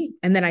ready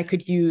and then I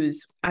could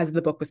use as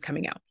the book was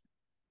coming out.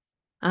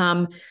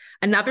 Um,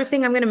 Another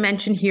thing I'm going to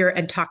mention here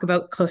and talk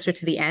about closer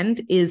to the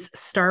end is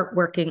start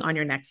working on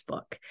your next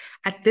book.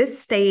 At this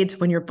stage,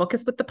 when your book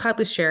is with the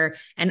publisher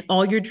and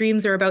all your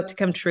dreams are about to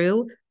come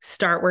true,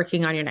 start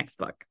working on your next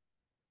book.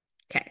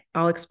 Okay,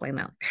 I'll explain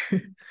that.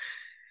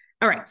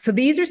 All right, so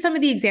these are some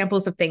of the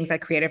examples of things I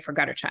created for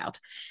Gutter Child.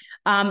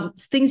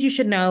 Things you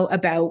should know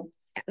about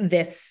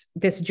this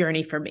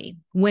journey for me.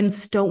 When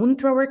Stone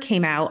Thrower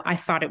came out, I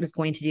thought it was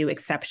going to do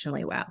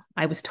exceptionally well.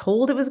 I was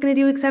told it was going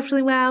to do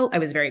exceptionally well. I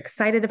was very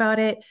excited about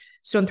it.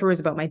 Stone Thrower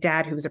is about my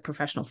dad, who was a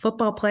professional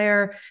football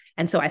player.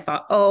 And so I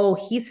thought, oh,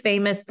 he's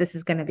famous. This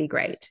is going to be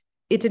great.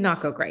 It did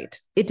not go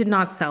great. It did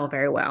not sell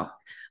very well.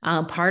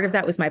 Part of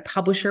that was my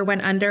publisher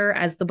went under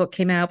as the book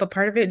came out, but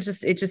part of it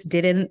just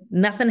didn't,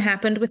 nothing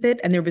happened with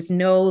it. And there was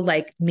no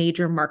like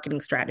major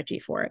marketing strategy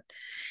for it.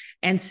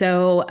 And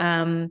so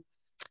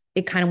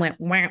it kind of went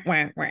wah,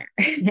 wah, wah.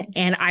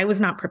 And I was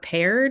not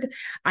prepared.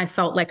 I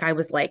felt like I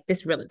was like,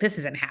 this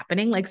isn't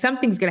happening. Like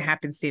something's going to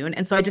happen soon.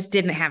 And so I just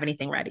didn't have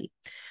anything ready.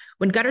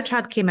 When Gutter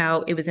Child came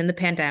out, it was in the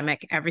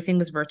pandemic. Everything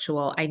was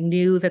virtual. I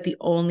knew that the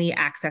only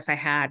access I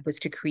had was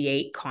to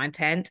create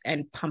content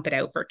and pump it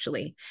out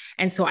virtually.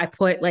 And so I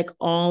put like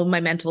all my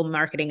mental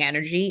marketing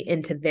energy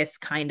into this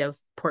kind of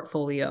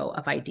portfolio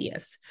of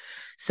ideas.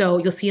 So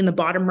you'll see in the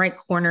bottom right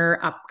corner,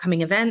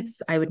 upcoming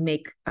events. I would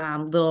make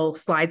little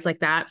slides like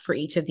that for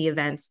each of the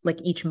events, like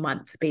each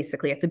month,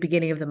 basically. At the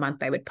beginning of the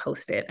month, I would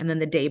post it. And then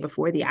the day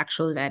before the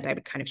actual event, I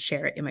would kind of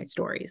share it in my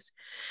stories.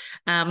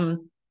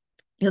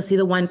 You'll see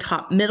the one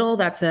top middle,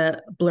 that's a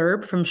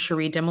blurb from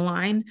Cherie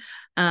Dimeline.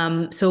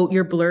 So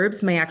your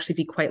blurbs may actually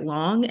be quite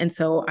long. And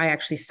so I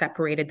actually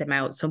separated them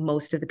out. So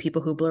most of the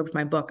people who blurbed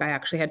my book, I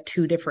actually had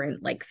two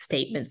different like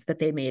statements that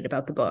they made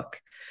about the book.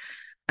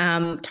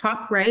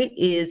 Top right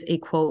is a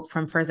quote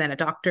from Farzana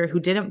Doctor, who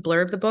didn't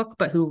blurb the book,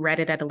 but who read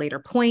it at a later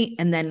point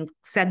and then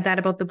said that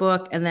about the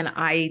book. And then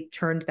I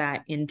turned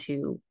that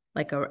into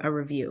like a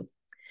review.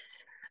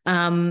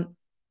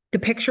 The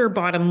picture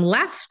bottom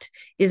left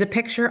is a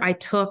picture I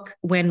took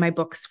when my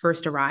books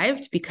first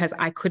arrived, because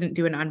I couldn't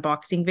do an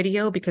unboxing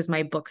video because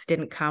my books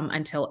didn't come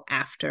until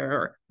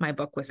after my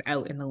book was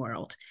out in the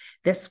world.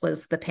 This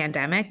was the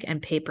pandemic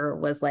and paper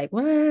was like,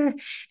 what?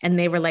 And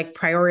they were like,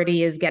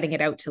 priority is getting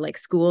it out to like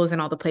schools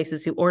and all the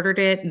places who ordered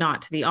it,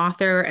 not to the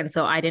author. And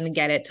so I didn't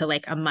get it till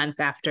like a month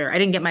after. I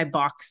didn't get my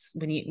box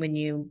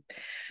when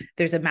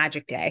there's a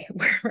magic day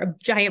where a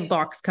giant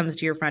box comes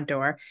to your front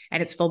door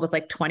and it's filled with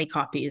like 20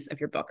 copies of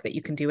your book that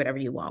you can do whatever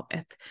you want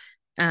with.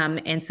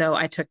 And so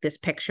I took this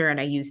picture and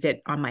I used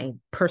it on my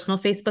personal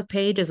Facebook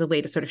page as a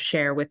way to sort of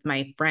share with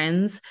my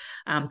friends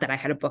that I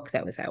had a book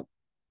that was out.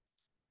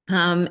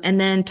 And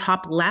then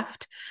top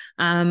left,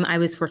 I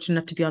was fortunate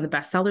enough to be on the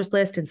bestsellers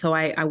list. And so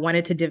I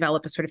wanted to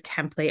develop a sort of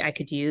template I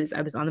could use.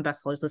 I was on the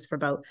bestsellers list for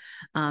about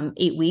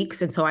 8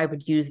 weeks. And so I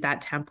would use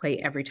that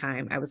template every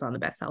time I was on the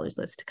bestsellers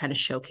list to kind of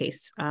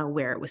showcase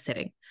where it was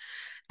sitting.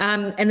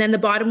 And then the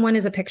bottom one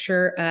is a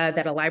picture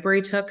that a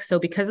library took. So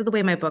because of the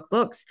way my book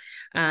looks,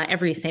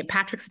 every St.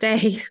 Patrick's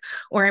Day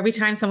or every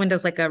time someone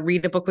does like a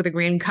read a book with a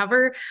green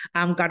cover,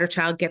 Gutter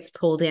Child gets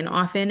pulled in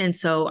often. And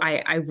so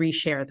I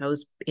reshare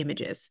those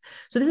images.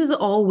 So this is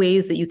all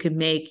ways that you can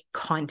make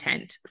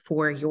content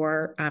for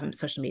your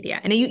social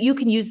media. And you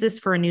can use this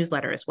for a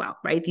newsletter as well,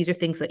 right? These are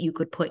things that you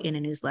could put in a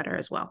newsletter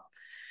as well.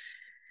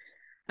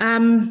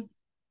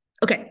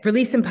 Okay,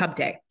 release and pub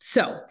day.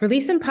 So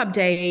release and pub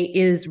day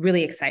is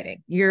really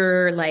exciting.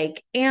 You're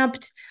like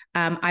amped.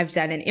 I've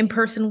done an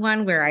in-person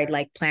one where I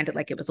like planned it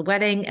like it was a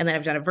wedding. And then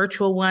I've done a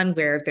virtual one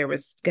where there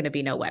was going to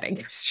be no wedding.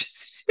 It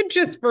was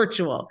just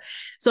virtual.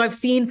 So I've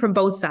seen from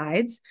both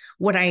sides.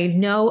 What I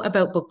know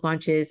about book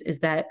launches is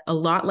that a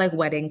lot like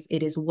weddings,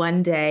 it is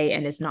one day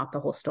and is not the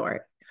whole story.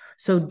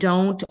 So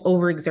don't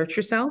overexert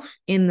yourself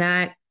in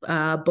that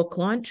book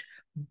launch,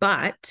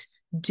 but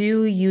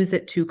do use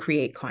it to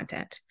create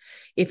content.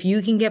 If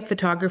you can get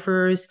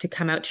photographers to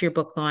come out to your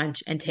book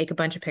launch and take a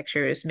bunch of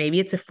pictures, maybe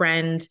it's a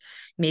friend,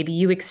 maybe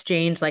you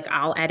exchange, like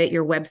I'll edit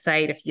your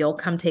website if you'll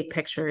come take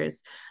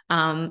pictures.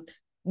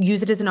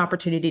 Use it as an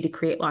opportunity to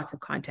create lots of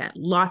content,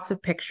 lots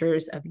of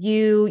pictures of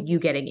you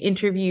getting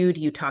interviewed,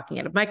 you talking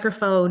at a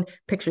microphone,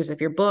 pictures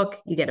of your book,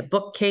 you get a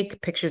book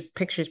cake, pictures,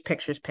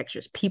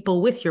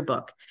 people with your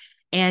book.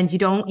 And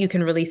you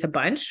can release a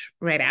bunch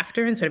right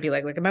after and sort of be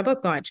like, look at my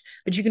book launch,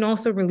 but you can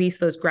also release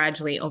those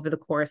gradually over the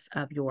course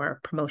of your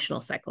promotional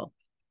cycle.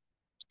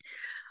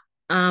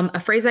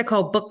 A phrase I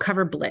call book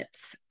cover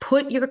blitz.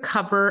 Put your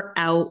cover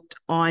out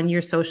on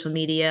your social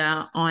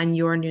media, on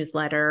your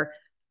newsletter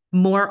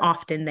more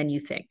often than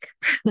you think.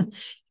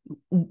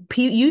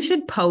 You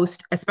should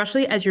post,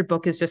 especially as your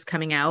book is just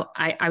coming out.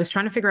 I was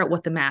trying to figure out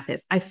what the math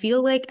is. I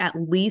feel like at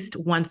least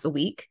once a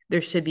week, there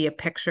should be a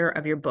picture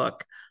of your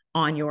book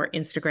on your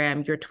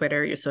Instagram, your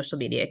Twitter, your social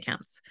media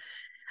accounts.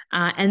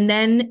 And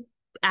then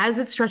as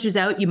it stretches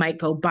out, you might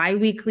go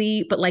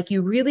bi-weekly, but like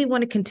you really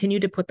want to continue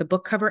to put the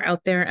book cover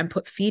out there and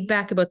put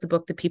feedback about the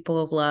book that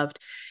people have loved.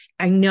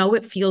 I know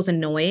it feels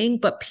annoying,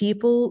 but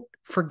people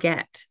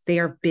forget. They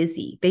are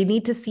busy. They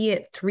need to see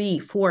it 3,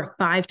 4,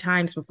 5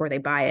 times before they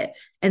buy it.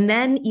 And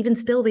then even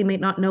still, they may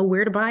not know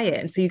where to buy it.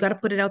 And so you got to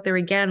put it out there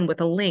again with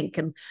a link.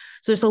 And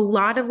so there's a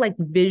lot of like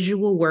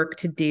visual work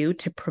to do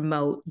to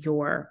promote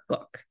your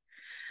book.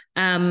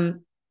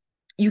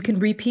 You can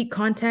repeat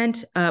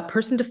content. A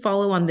person to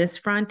follow on this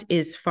front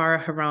is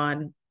Farah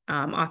Haran,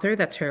 author.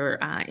 That's her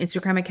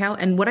Instagram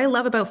account. And what I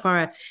love about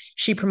Farah,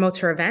 she promotes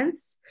her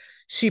events,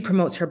 she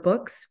promotes her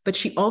books, but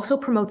she also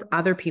promotes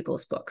other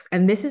people's books.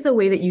 And this is a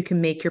way that you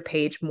can make your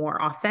page more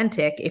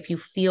authentic if you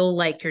feel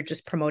like you're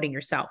just promoting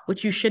yourself,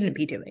 which you shouldn't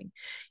be doing.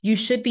 You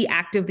should be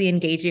actively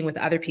engaging with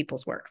other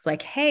people's works.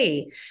 Like,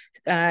 hey,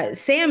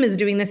 Sam is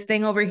doing this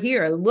thing over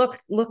here. Look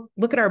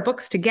at our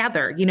books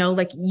together. You know,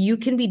 like you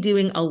can be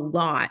doing a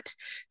lot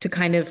to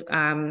kind of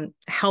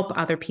help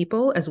other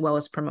people as well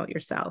as promote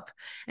yourself.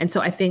 And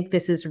so I think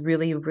this is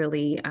really,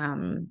 really,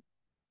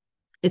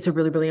 it's a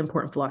really, really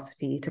important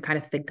philosophy to kind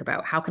of think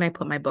about. How can I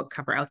put my book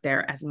cover out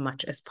there as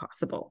much as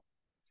possible?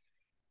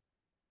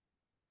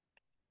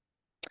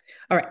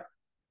 All right.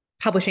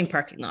 Publishing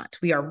parking lot.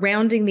 We are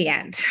rounding the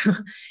end.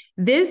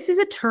 This is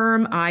a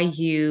term I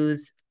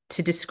use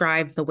to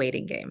describe the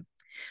waiting game.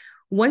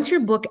 Once your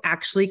book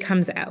actually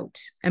comes out,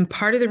 and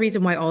part of the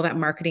reason why all that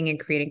marketing and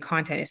creating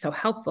content is so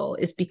helpful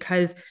is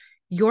because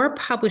your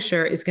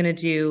publisher is going to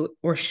do,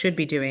 or should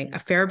be doing, a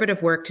fair bit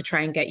of work to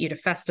try and get you to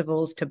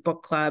festivals, to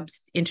book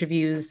clubs,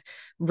 interviews,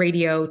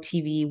 radio,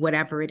 TV,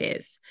 whatever it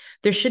is.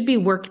 There should be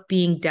work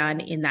being done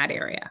in that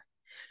area.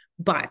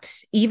 But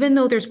even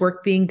though there's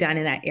work being done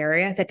in that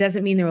area, that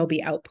doesn't mean there will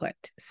be output.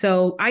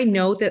 So I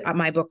know that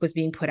my book was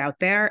being put out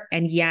there,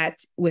 and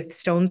yet with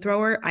Stone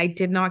Thrower, I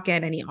did not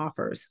get any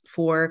offers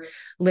for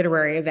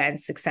literary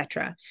events,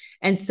 etc.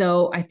 And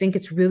so I think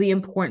it's really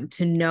important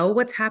to know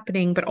what's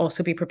happening, but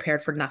also be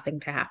prepared for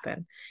nothing to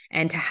happen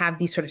and to have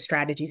these sort of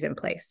strategies in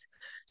place.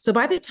 So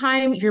by the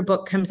time your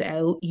book comes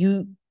out,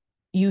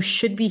 you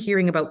should be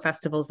hearing about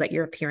festivals that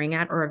you're appearing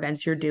at or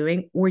events you're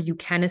doing, or you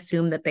can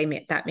assume that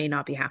that may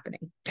not be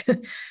happening,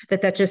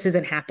 that just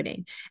isn't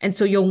happening. And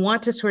so you'll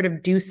want to sort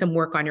of do some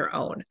work on your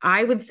own.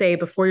 I would say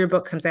before your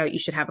book comes out, you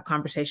should have a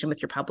conversation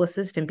with your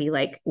publicist and be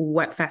like,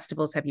 what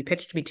festivals have you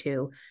pitched me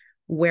to?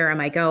 Where am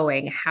I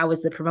going? How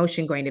is the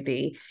promotion going to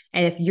be?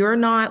 And if you're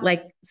not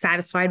like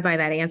satisfied by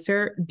that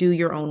answer, do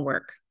your own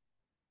work.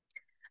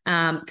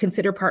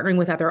 Consider partnering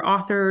with other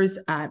authors,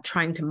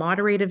 trying to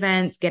moderate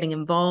events, getting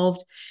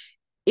involved.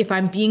 If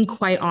I'm being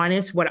quite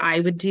honest, what I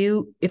would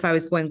do if I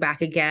was going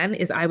back again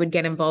is I would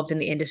get involved in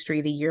the industry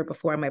the year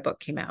before my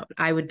book came out.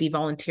 I would be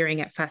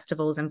volunteering at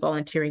festivals and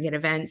volunteering at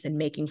events and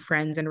making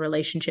friends and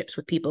relationships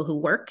with people who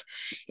work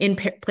in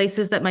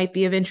places that might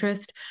be of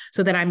interest,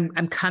 so that I'm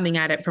coming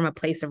at it from a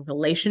place of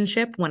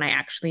relationship when I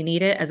actually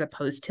need it, as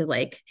opposed to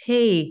like,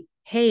 hey,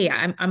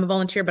 I'm a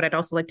volunteer, but I'd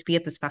also like to be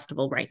at this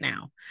festival right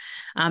now.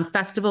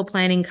 Festival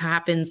planning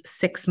happens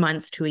 6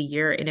 months to a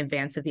year in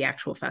advance of the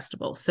actual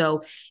festival.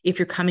 So if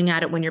you're coming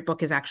at it when your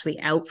book is actually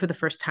out for the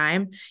first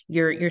time,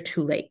 you're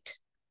too late.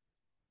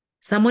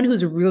 Someone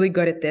who's really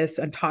good at this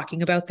and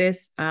talking about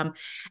this, and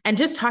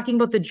just talking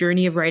about the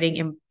journey of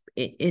writing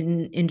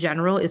in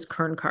general, is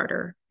Kern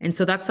Carter. And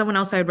so that's someone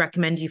else I would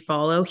recommend you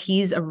follow.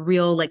 He's a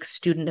real like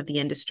student of the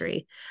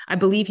industry. I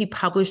believe he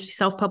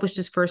self-published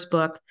his first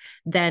book,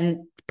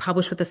 then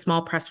published with a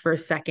small press for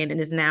his second, and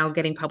is now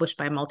getting published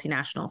by a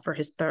multinational for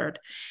his third.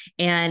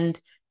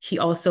 And he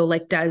also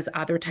like does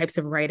other types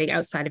of writing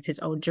outside of his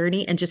own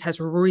journey, and just has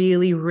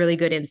really, really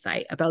good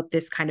insight about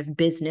this kind of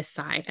business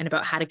side and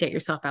about how to get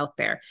yourself out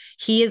there.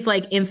 He is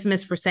like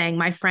infamous for saying,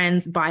 my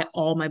friends buy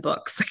all my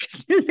books. Like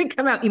as soon as they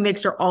come out, he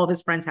makes sure all of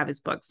his friends have his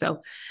books.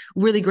 So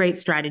really great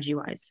strategy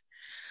wise.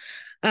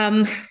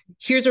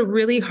 Here's a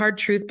really hard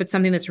truth, but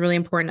something that's really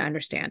important to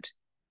understand.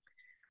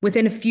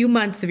 Within a few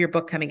months of your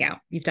book coming out,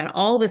 you've done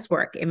all this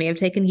work. It may have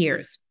taken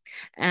years.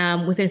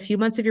 Within a few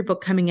months of your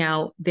book coming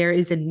out, there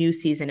is a new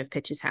season of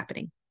pitches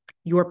happening.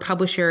 Your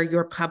publisher,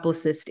 your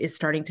publicist is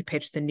starting to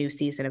pitch the new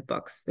season of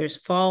books. There's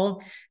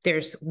fall,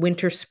 there's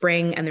winter,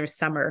 spring, and there's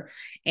summer.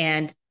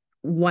 And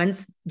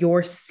once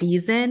your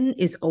season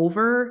is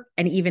over,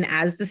 and even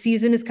as the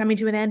season is coming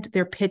to an end,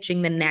 they're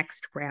pitching the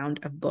next round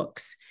of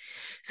books.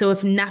 So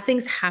if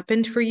nothing's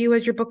happened for you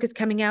as your book is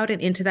coming out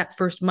and into that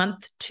first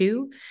month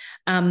too,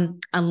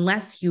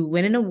 unless you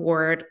win an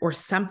award or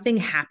something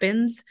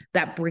happens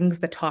that brings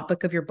the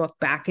topic of your book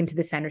back into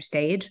the center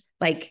stage,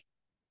 like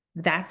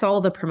that's all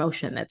the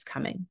promotion that's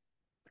coming.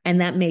 And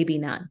that may be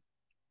none.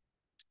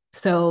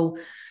 So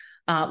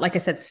like I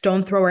said,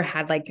 Stone Thrower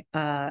had like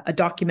a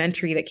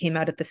documentary that came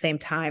out at the same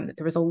time.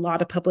 There was a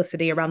lot of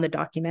publicity around the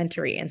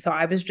documentary. And so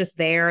I was just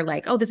there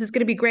like, oh, this is going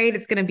to be great.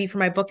 It's going to be for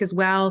my book as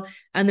well.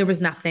 And there was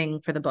nothing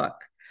for the book.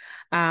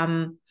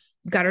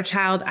 Gutter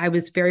Child, I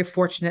was very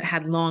fortunate,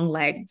 had long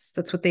legs.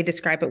 That's what they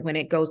describe it when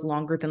it goes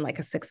longer than like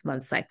a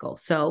 6-month cycle.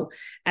 So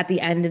at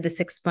the end of the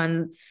 6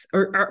 months,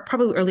 or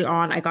probably early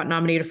on, I got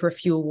nominated for a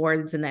few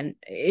awards, and then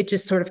it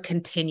just sort of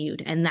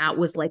continued. And that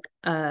was like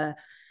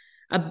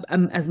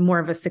as more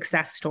of a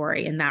success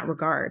story in that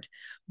regard.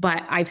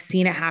 but I've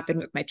seen it happen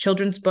with my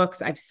children's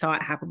books. I've saw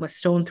it happen with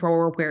Stone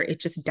Thrower, where it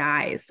just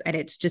dies and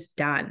it's just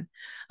done.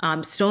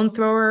 Stone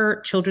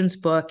Thrower, children's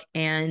book,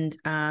 and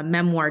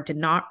memoir did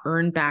not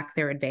earn back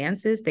their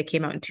advances. They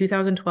came out in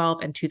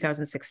 2012 and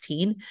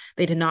 2016.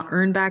 They did not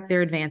earn back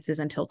their advances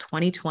until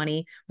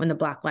 2020, when the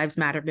Black Lives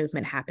Matter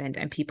movement happened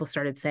and people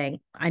started saying,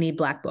 I need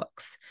Black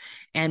books.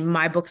 And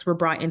my books were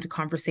brought into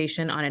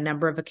conversation on a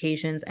number of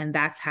occasions. And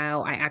that's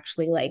how I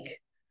actually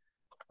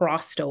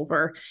crossed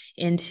over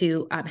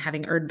into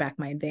having earned back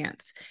my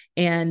advance.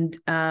 And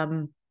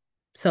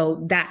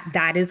so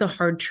that is a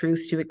hard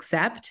truth to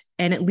accept,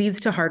 and it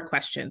leads to hard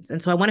questions.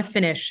 And so I want to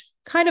finish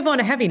kind of on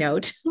a heavy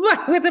note,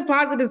 but with a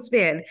positive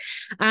spin,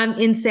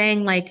 in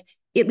saying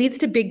it leads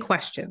to big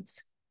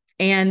questions.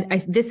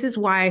 And this is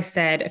why I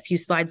said a few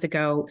slides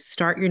ago,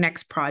 start your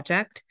next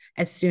project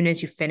as soon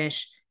as you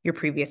finish your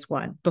previous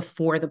one,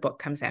 before the book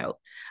comes out.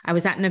 I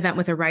was at an event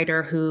with a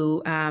writer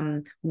who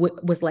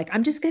was like,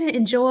 I'm just going to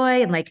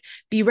enjoy and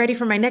be ready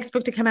for my next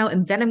book to come out,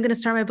 and then I'm going to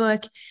start my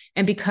book.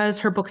 And because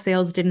her book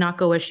sales did not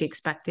go as she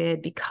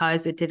expected,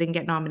 because it didn't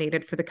get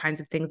nominated for the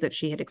kinds of things that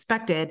she had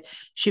expected,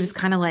 she was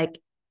kind of like,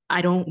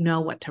 I don't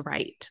know what to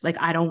write.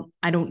 I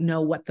don't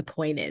know what the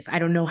point is. I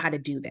don't know how to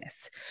do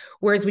this.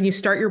 Whereas when you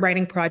start your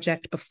writing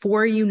project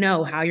before you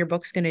know how your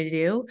book's going to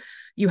do,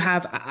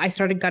 I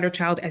started Gutter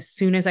Child as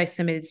soon as I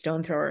submitted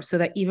Stone Thrower, so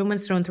that even when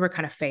Stone Thrower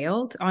kind of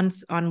failed on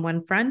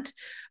one front,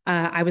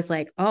 I was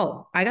like,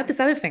 oh, I got this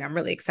other thing I'm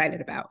really excited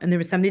about. And there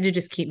was something to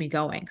just keep me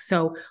going.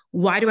 So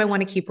why do I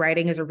want to keep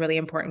writing is a really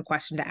important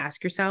question to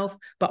ask yourself.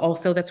 But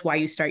also that's why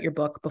you start your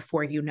book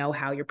before you know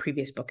how your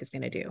previous book is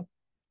going to do.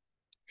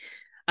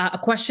 A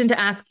question to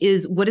ask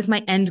is, what is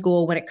my end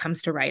goal when it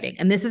comes to writing?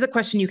 And this is a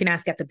question you can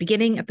ask at the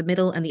beginning, at the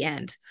middle, and the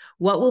end.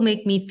 What will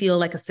make me feel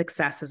like a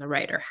success as a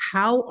writer?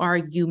 How are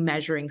you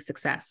measuring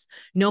success?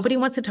 Nobody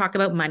wants to talk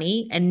about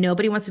money, and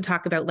nobody wants to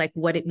talk about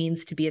what it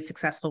means to be a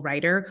successful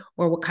writer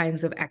or what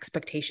kinds of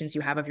expectations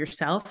you have of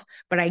yourself,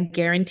 but I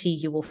guarantee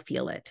you will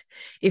feel it.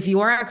 If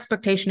your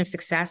expectation of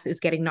success is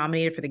getting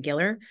nominated for the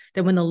Giller,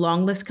 then when the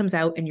long list comes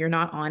out and you're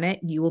not on it,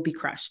 you will be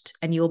crushed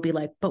and you will be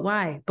like, but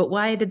why? But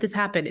why did this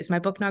happen? Is my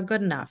book not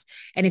good enough?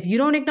 And if you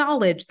don't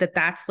acknowledge that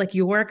that's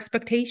your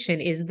expectation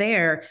is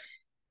there,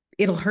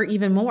 it'll hurt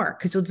even more,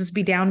 because you'll just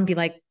be down and be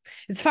like,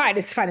 it's fine,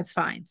 it's fine, it's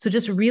fine. So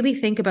just really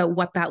think about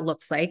what that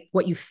looks like,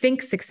 what you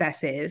think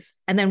success is,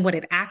 and then what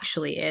it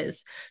actually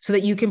is, so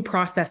that you can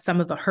process some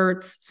of the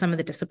hurts, some of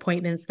the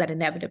disappointments that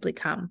inevitably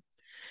come.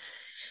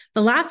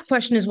 The last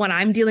question is one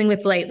I'm dealing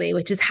with lately,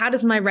 which is, how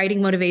does my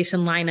writing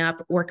motivation line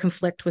up or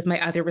conflict with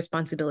my other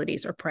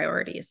responsibilities or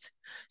priorities?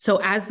 So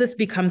as this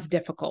becomes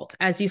difficult,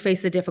 as you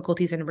face the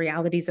difficulties and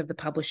realities of the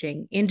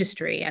publishing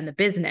industry and the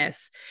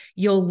business,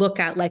 you'll look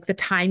at the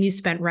time you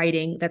spent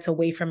writing that's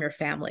away from your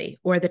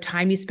family, or the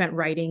time you spent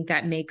writing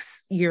that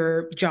makes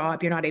your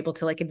job, you're not able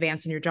to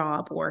advance in your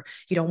job, or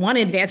you don't want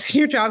to advance in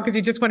your job because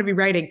you just want to be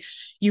writing.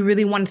 You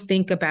really want to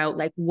think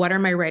about what are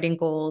my writing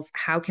goals?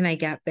 How can I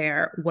get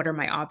there? What are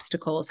my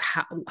obstacles?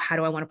 How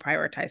do I want to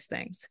prioritize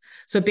things?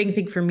 So a big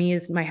thing for me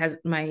is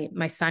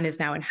my son is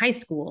now in high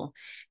school,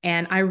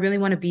 and I really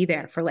want to be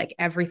there for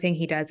everything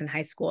he does in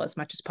high school as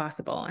much as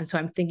possible. And so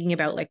I'm thinking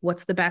about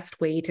what's the best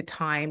way to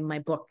time my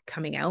book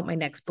coming out, my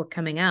next book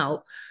coming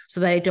out, so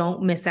that I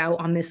don't miss out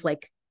on this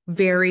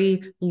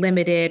very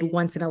limited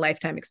once in a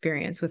lifetime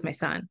experience with my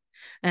son.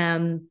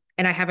 And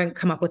I haven't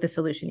come up with a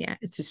solution yet.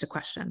 It's just a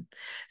question.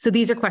 So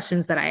these are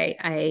questions that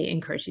I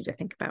encourage you to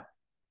think about.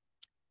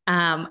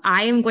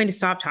 I am going to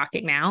stop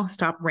talking now,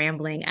 stop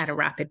rambling at a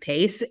rapid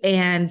pace,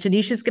 and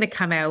Janisha is going to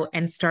come out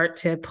and start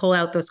to pull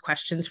out those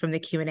questions from the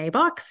Q&A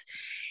box.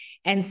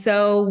 And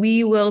so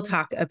we will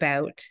talk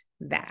about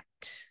that.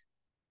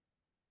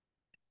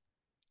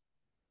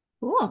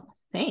 Cool.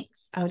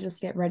 Thanks. I'll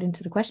just get right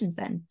into the questions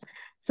then.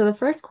 So the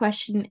first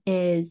question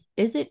is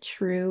it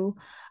true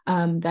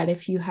that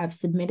if you have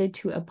submitted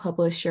to a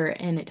publisher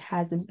and it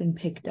hasn't been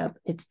picked up,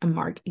 it's a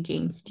mark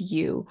against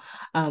you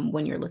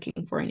when you're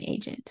looking for an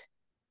agent?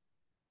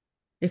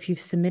 If you've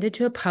submitted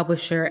to a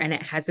publisher and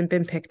it hasn't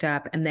been picked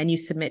up, and then you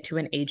submit to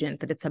an agent,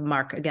 that it's a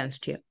mark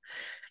against you.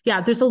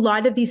 Yeah, there's a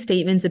lot of these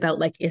statements about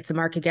it's a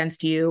mark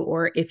against you,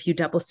 or if you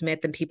double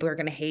submit, then people are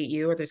going to hate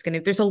you, or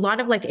there's a lot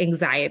of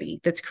anxiety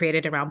that's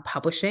created around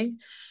publishing.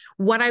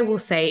 What I will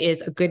say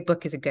is a good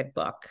book is a good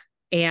book,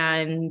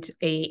 and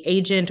a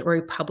agent or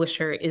a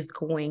publisher is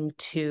going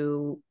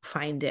to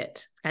find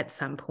it at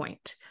some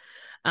point.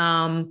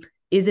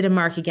 Is it a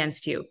mark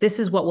against you? This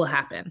is what will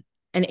happen.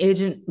 An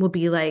agent will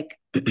be like,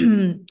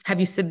 have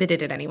you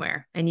submitted it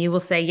anywhere? And you will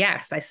say,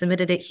 yes, I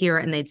submitted it here.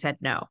 And they'd said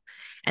no.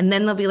 And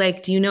then they'll be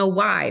like, do you know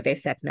why they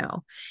said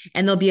no?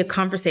 And there'll be a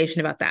conversation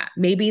about that.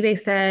 Maybe they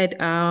said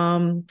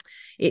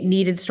it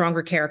needed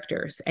stronger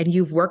characters and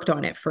you've worked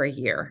on it for a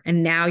year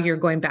and now you're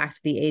going back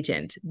to the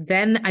agent.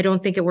 Then I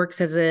don't think it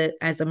works as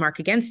a mark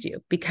against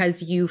you,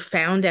 because you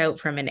found out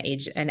from an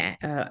agent and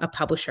a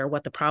publisher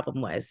what the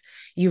problem was.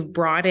 You've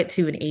brought it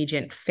to an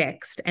agent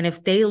fixed. And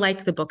if they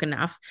like the book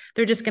enough,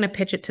 they're just going to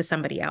pitch it to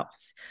somebody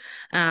else.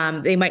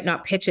 They might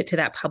not pitch it to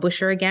that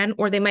publisher again,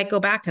 or they might go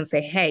back and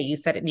say, hey, you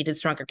said it needed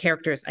stronger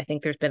characters. I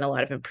think there's been a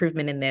lot of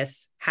improvement in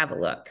this. Have a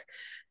look.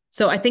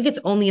 So I think it's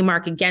only a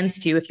mark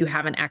against you if you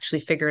haven't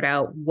actually figured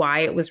out why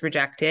it was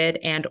rejected,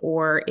 and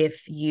or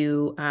if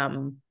you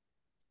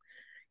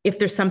if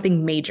there's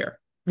something major.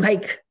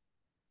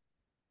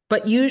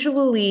 But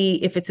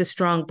usually if it's a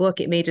strong book,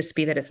 it may just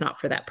be that it's not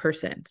for that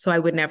person. So I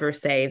would never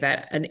say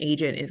that an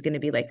agent is going to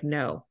be like,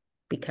 no,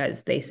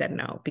 because they said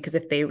no. Because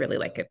if they really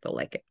like it, they'll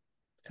like it.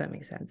 Does that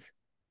make sense?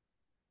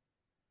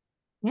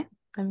 Yeah,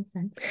 that makes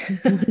sense.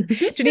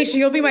 Janisha,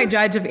 you'll be my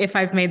judge of if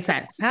I've made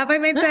sense. Have I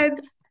made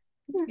sense?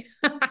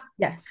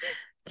 Yes.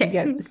 Okay. You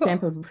get the Cool.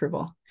 stamp of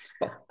approval.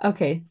 Cool.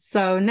 Okay,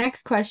 so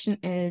next question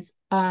is,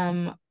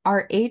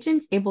 are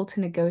agents able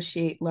to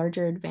negotiate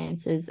larger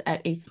advances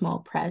at a small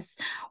press,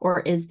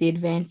 or is the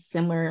advance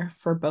similar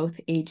for both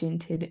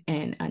agented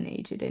and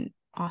unagented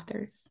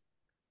authors?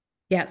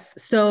 Yes.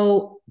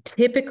 So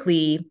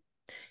typically,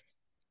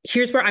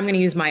 here's where I'm going to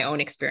use my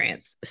own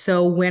experience.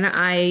 So when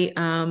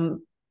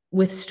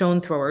with Stone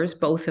Throwers,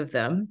 both of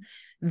them,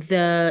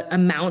 the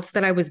amounts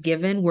that I was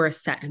given were a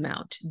set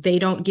amount. They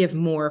don't give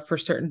more for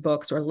certain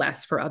books or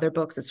less for other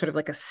books. It's sort of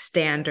like a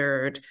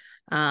standard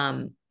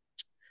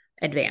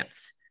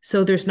advance.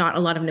 So there's not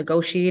a lot of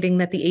negotiating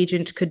that the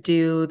agent could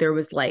do. There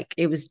was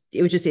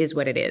it just is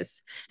what it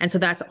is. And so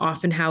that's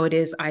often how it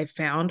is, I've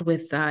found,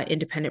 with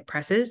independent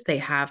presses. They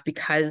have,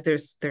 because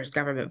there's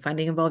government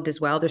funding involved as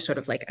well, there's sort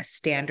of like a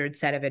standard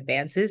set of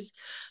advances.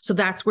 So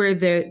that's where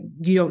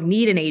you don't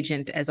need an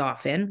agent as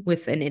often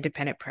with an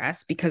independent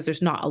press, because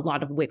there's not a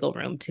lot of wiggle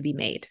room to be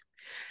made.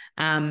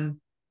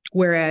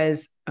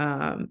 Whereas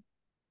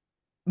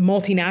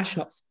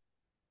multinationals,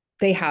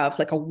 they have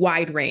like a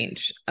wide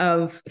range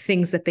of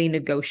things that they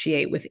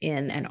negotiate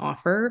within an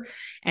offer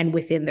and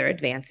within their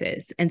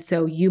advances. And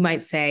so you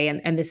might say,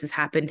 and this has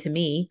happened to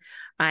me,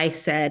 I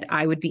said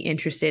I would be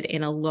interested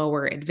in a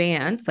lower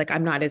advance. Like,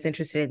 I'm not as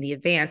interested in the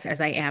advance as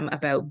I am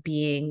about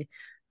being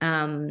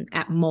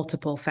at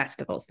multiple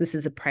festivals. This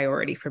is a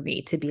priority for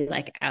me, to be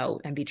like out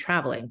and be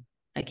traveling.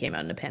 I came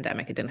out in a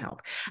pandemic. It didn't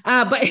help.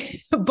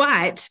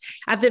 But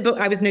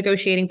I was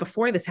negotiating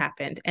before this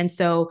happened. And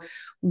so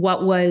what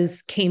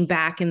came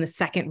back in the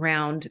second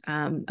round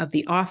of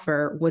the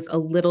offer was a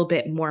little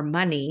bit more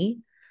money,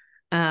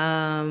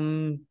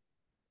 because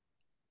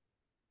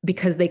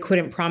they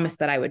couldn't promise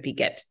that I would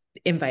get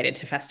invited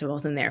to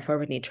festivals and therefore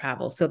would need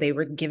travel. So they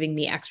were giving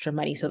me extra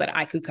money so that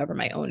I could cover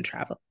my own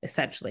travel,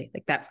 essentially.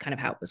 Like, that's kind of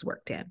how it was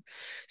worked in.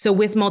 So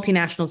with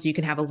multinationals, you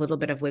can have a little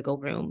bit of wiggle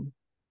room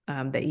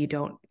that you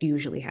don't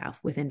usually have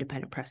with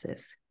independent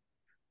presses.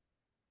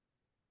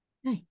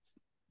 Nice.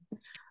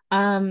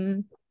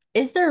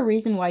 Is there a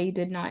reason why you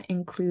did not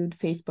include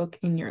Facebook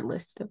in your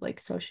list of like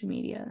social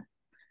media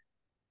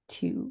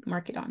to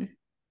market on?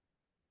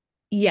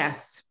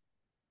 Yes,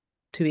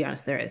 to be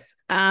honest, there is.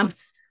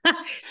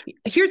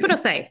 Here's what I'll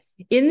say.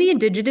 In the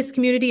Indigenous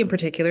community in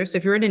particular, so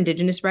if you're an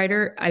Indigenous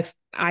writer,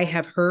 I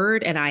have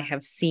heard and I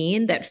have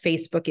seen that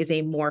Facebook is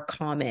a more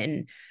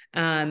common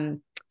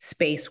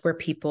space where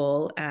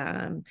people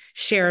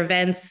share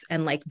events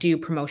and like do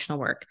promotional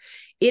work.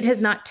 It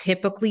has not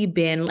typically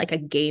been like a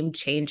game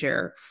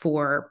changer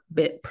for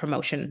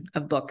promotion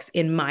of books,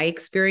 in my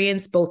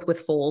experience, both with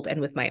Fold and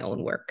with my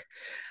own work.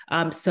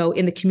 So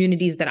in the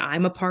communities that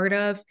I'm a part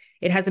of,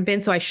 it hasn't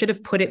been. So I should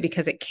have put it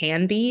because it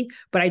can be,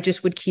 but I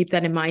just would keep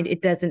that in mind.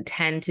 It doesn't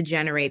tend to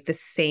generate the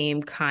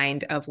same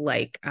kind of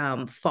like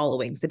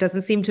followings. It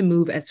doesn't seem to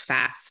move as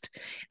fast.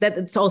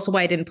 That's also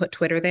why I didn't put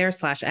Twitter there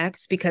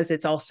 /X, because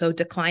it's also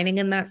declining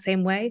in that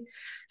same way.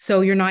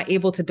 So you're not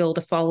able to build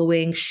a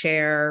following,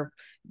 share,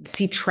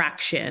 see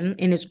traction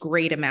in as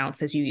great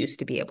amounts as you used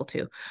to be able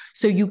to.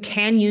 So you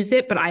can use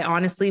it, but I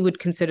honestly would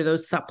consider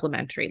those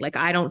supplementary. Like,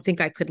 I don't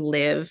think I could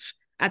live.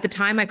 At the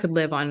time, I could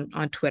live on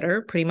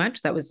Twitter pretty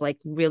much. That was like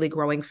really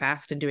growing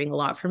fast and doing a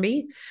lot for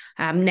me.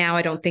 Now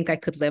I don't think I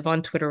could live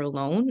on Twitter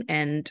alone.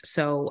 And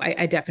so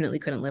I definitely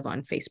couldn't live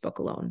on Facebook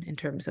alone in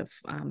terms of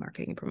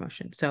marketing and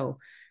promotion. So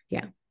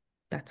yeah,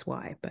 that's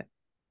why. But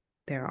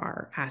there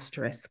are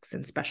asterisks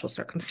and special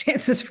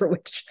circumstances for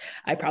which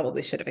I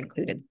probably should have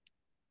included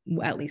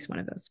at least one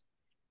of those.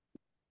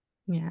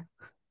 Yeah.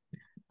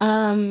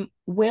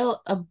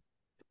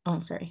 Oh,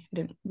 sorry, I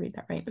didn't read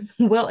that right.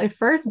 Will a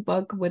first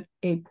book with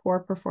a poor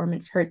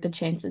performance hurt the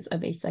chances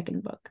of a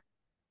second book?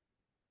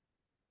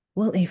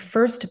 Well, a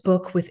first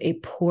book with a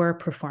poor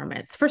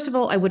performance. First of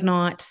all, I would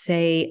not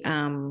say,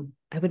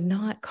 I would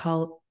not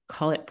call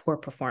it poor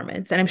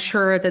performance. And I'm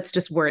sure that's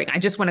just wording. I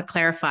just want to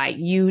clarify,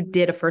 you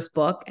did a first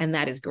book, and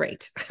that is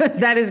great.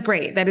 That is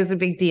great. That is a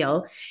big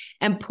deal.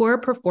 And poor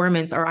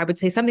performance, or I would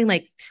say something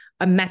like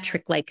a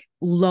metric like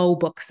low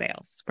book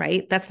sales,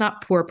 right? That's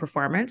not poor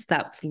performance.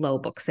 That's low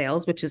book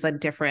sales, which is a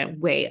different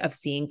way of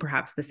seeing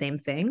perhaps the same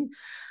thing.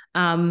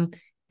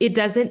 It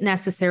doesn't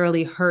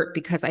necessarily hurt,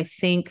 because I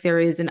think there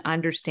is an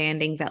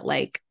understanding that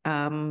like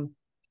there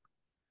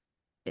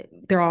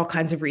are all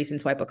kinds of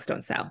reasons why books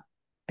don't sell,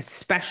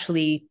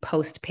 especially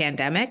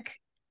post-pandemic.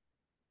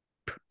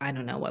 I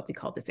don't know what we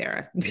call this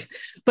era,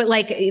 but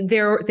like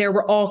there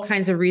were all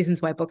kinds of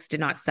reasons why books did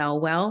not sell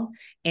well.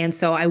 And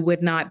so I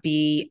would not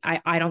be,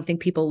 I don't think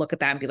people look at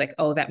that and be like,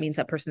 oh, that means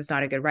that person's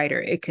not a good writer.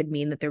 It could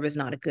mean that there was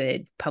not a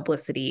good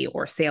publicity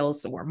or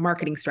sales or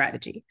marketing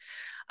strategy.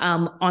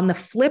 On the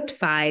flip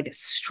side,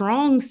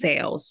 strong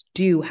sales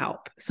do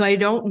help. So I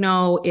don't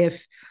know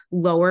if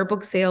lower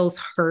book sales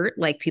hurt.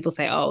 Like people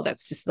say, oh,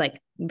 that's just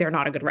like, they're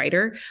not a good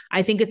writer.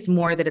 I think it's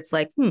more that it's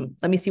like,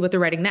 let me see what they're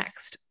writing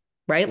next.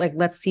 Right? Like,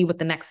 let's see what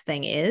the next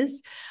thing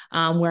is.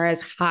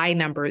 Whereas high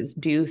numbers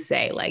do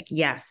say like,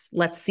 yes,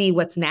 let's see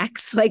what's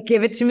next. Like,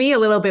 give it to me a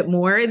little bit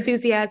more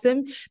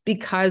enthusiasm,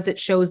 because it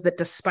shows that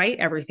despite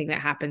everything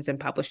that happens in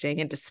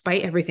publishing and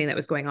despite everything that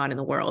was going on in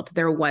the world,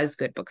 there was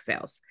good book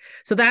sales.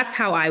 So that's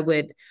how I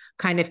would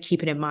kind of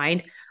keep it in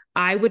mind.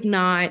 I would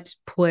not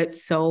put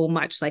so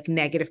much like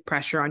negative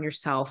pressure on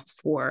yourself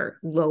for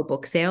low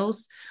book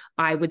sales.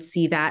 I would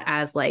see that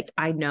as like,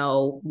 I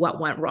know what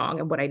went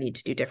wrong and what I need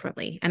to do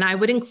differently. And I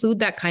would include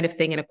that kind of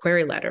thing in a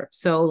query letter.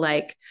 So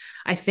like,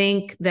 I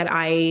think that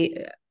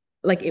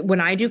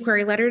when I do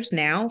query letters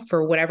now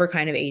for whatever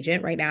kind of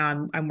agent, right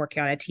now I'm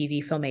working on a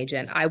TV film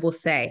agent, I will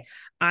say,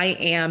 I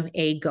am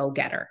a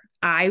go-getter.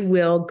 I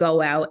will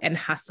go out and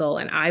hustle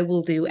and I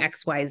will do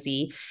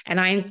XYZ.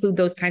 And I include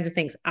those kinds of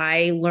things.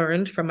 I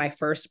learned from my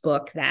first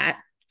book that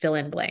fill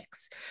in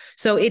blanks.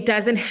 So it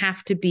doesn't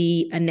have to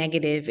be a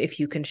negative if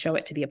you can show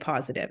it to be a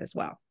positive as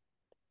well.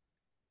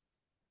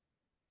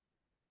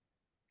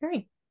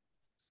 Great.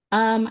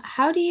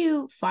 How do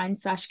you find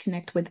 /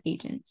 connect with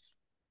agents?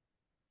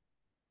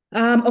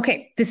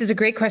 Okay, this is a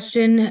great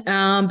question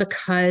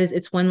because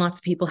it's one lots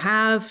of people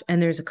have,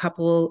 and there's a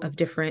couple of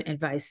different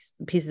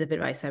pieces of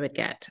advice I would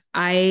get.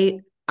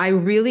 I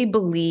really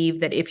believe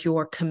that if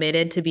you're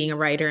committed to being a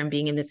writer and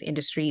being in this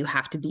industry, you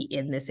have to be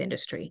in this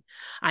industry.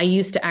 I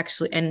used to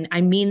actually, and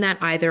I mean that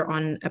either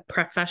on a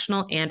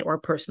professional and or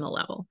personal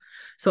level.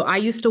 So I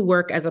used to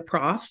work as a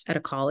prof at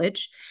a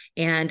college,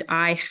 and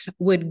I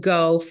would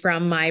go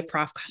from my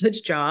prof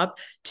college job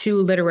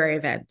to literary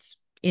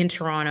events in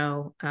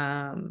Toronto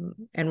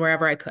and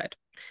wherever I could.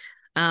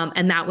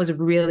 And that was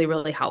really,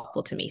 really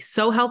helpful to me.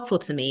 So helpful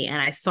to me.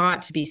 And I saw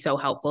it to be so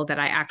helpful that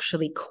I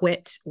actually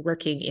quit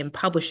working in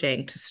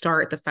publishing to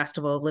start the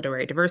Festival of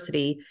Literary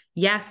Diversity.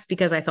 Yes,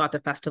 because I thought the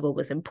festival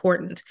was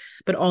important,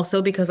 but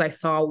also because I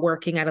saw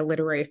working at a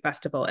literary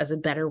festival as a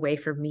better way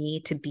for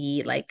me to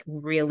be like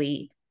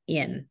really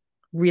in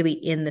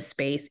the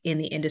space, in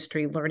the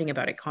industry, learning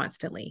about it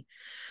constantly.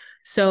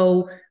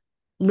 So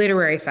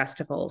literary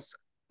festivals,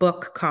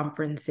 book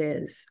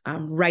conferences,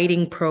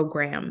 writing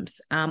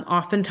programs.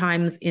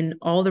 Oftentimes in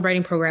all the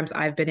writing programs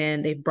I've been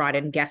in, they've brought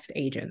in guest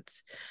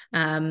agents.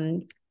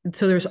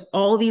 So there's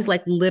all these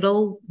like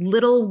little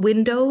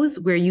windows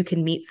where you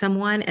can meet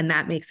someone, and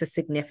that makes a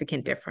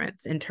significant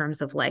difference in terms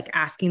of like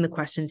asking the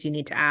questions you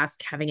need to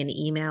ask, having an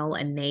email,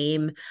 a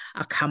name,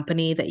 a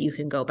company that you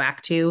can go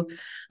back to.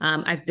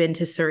 I've been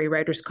to Surrey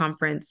Writers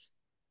Conference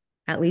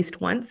at least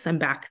once. I'm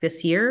back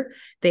this year.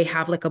 They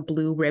have like a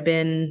blue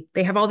ribbon.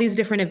 They have all these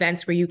different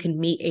events where you can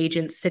meet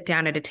agents, sit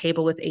down at a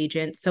table with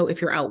agents. So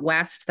if you're out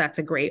west, that's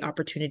a great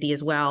opportunity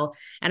as well.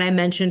 And I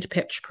mentioned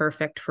Pitch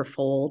Perfect for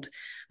Fold.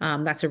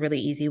 That's a really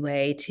easy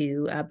way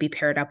to be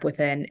paired up with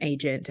an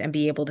agent and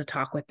be able to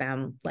talk with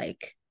them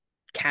like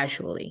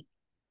casually.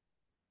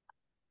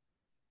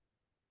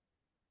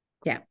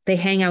 Yeah, they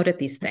hang out at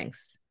these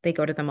things. They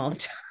go to them all the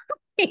time.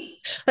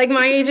 Like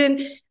my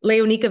agent,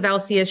 Leonika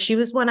Valsius, she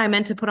was one I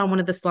meant to put on one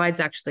of the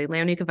slides, actually.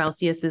 Leonika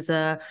Valsius is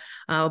a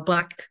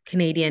Black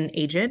Canadian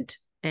agent,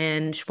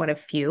 and she's one of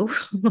few.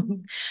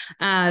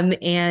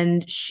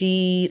 And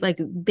she, like,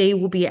 they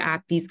will be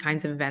at these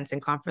kinds of events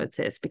and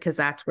conferences because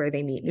that's where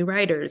they meet new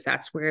writers.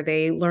 That's where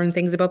they learn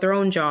things about their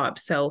own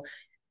jobs. So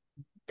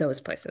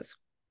those places.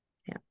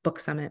 Yeah. Book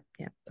Summit.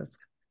 Yeah. Those.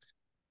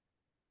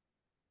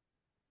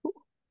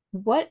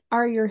 What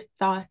are your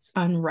thoughts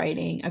on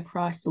writing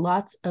across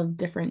lots of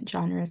different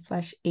genres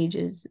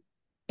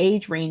 /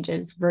 age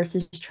ranges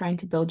versus trying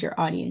to build your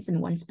audience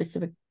in one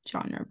specific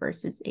genre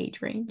versus age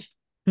range?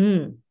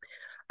 I'm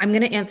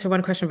going to answer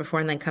one question before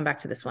and then come back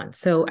to this one.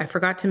 So I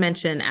forgot to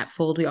mention at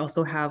Fold, we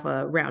also have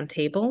a round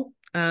table,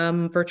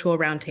 virtual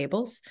round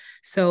tables.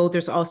 So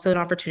there's also an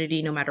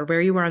opportunity, no matter where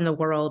you are in the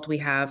world, we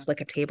have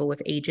like a table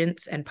with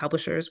agents and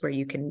publishers where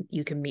you can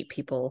meet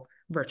people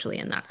virtually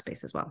in that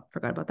space as well.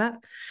 Forgot about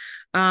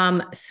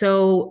that.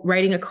 So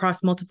writing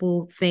across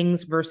multiple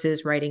things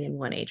versus writing in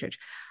one age range.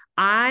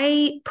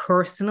 I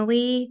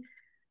personally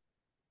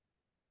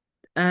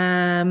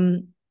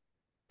write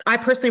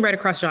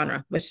across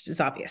genre, which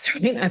is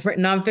obvious, right? I've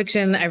written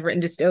nonfiction, I've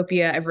written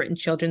dystopia, I've written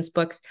children's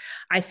books.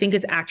 I think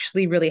it's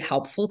actually really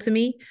helpful to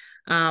me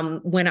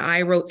When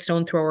I wrote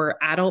Stone Thrower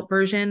adult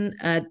version,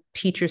 a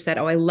teacher said,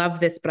 "Oh, I love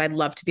this, but I'd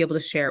love to be able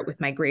to share it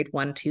with my grade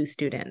 1, 2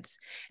 students."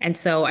 And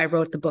so I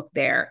wrote the book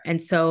there.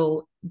 And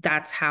so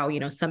that's how,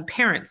 some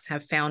parents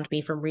have found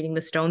me from reading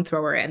The Stone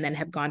Thrower and then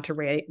have gone to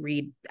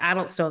read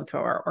Adult Stone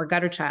Thrower or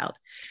Gutter Child.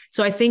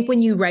 So I think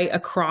when you write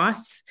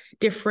across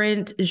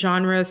different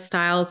genre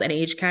styles and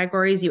age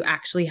categories, you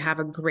actually have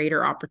a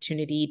greater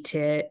opportunity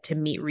to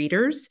meet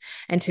readers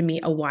and to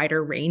meet a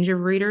wider range of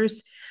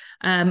readers.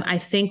 I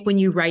think when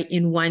you write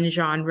in one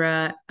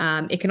genre,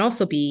 it can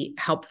also be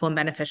helpful and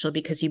beneficial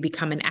because you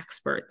become an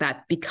expert.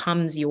 That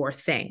becomes your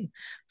thing.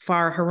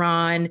 Farah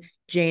Haran,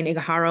 Jane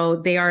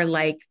Igaharo, they are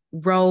like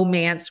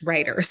romance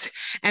writers.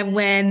 And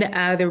when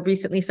there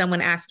recently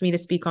someone asked me to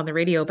speak on the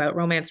radio about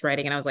romance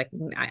writing, and I was like,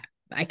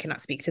 I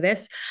cannot speak to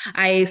this.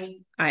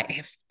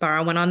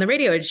 Farah went on the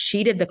radio and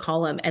she did the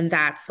column, and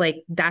that's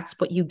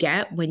what you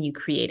get when you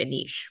create a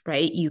niche,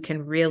 right? You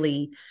can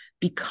really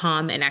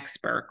become an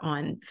expert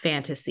on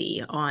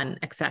fantasy, on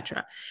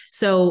etc.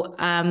 So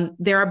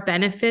there are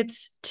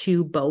benefits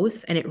to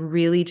both, and it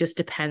really just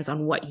depends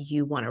on what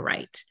you want to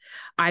write.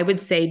 I would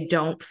say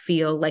don't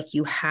feel like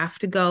you have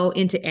to go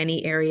into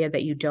any area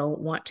that you don't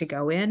want to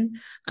go in.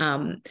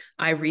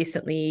 I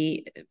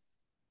recently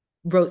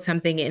wrote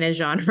something in a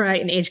genre,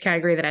 an age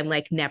category that I'm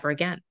like, never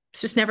again.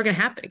 It's just never going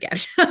to happen again.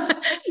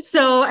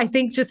 So I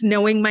think just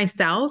knowing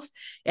myself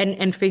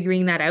and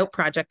figuring that out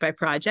project by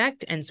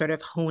project and sort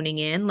of honing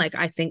in, like,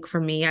 I think for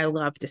me, I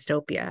love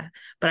dystopia,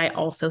 but I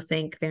also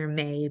think there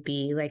may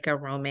be like a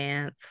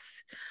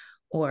romance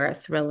or a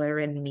thriller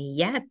in me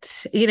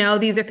yet.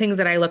 These are things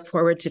that I look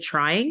forward to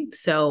trying.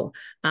 So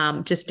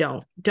just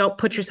don't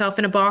put yourself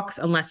in a box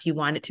unless you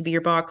want it to be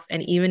your box.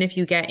 And even if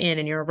you get in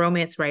and you're a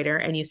romance writer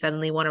and you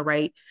suddenly want to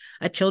write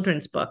a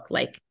children's book,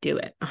 like, do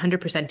it,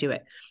 100% do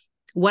it.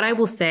 What I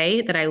will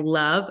say that I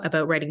love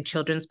about writing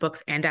children's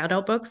books and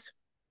adult books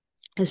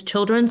is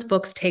children's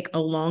books take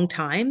a long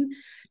time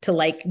to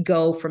like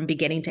go from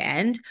beginning to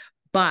end,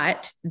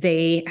 but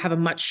they have a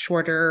much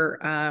shorter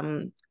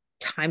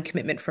time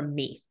commitment from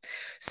me.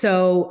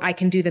 So I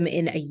can do them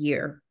in a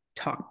year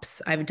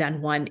tops. I've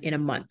done one in a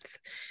month.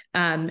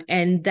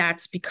 And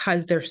that's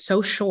because they're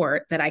so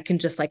short that I can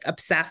just like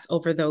obsess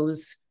over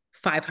those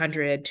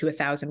 500 to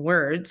 1,000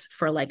 words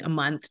for like a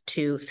month,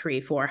 2,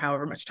 3, 4,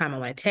 however much time I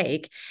want to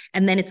take.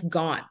 And then it's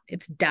gone.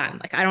 It's done.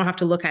 Like, I don't have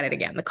to look at it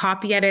again. The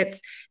copy edits,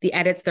 the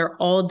edits, they're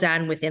all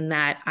done within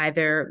that.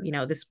 Either,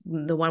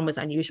 the one was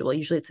unusual.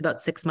 Usually it's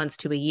about 6 months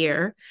to a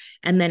year.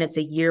 And then it's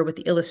a year with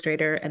the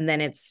illustrator, and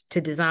then it's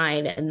to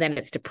design, and then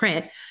it's to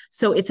print.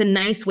 So it's a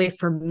nice way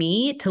for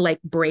me to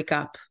like break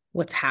up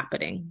what's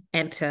happening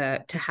and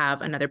to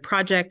have another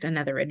project,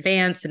 another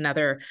advance,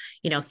 another,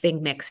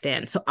 thing mixed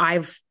in. So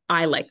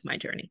I like my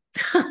journey.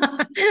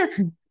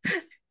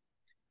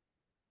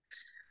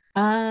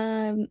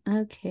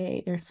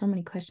 Okay, there's so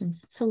many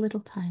questions, so little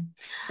time.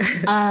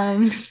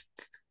 Um,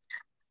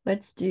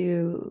 let's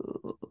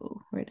do,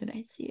 where did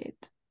I see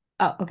it?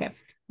 Oh, okay.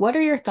 What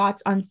are your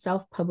thoughts on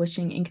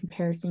self-publishing in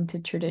comparison to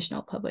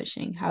traditional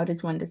publishing? How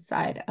does one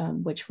decide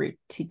which route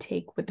to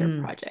take with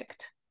their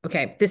project?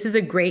 Okay, this is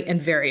a great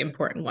and very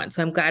important one.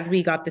 So I'm glad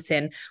we got this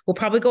in. We'll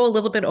probably go a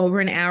little bit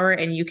over an hour,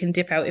 and you can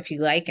dip out if you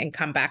like and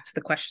come back to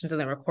the questions in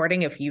the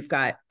recording if you've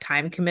got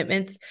time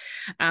commitments.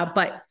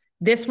 But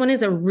this one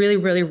is a really,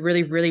 really,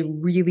 really, really,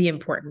 really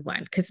important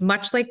one, because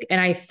much like,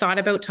 and I thought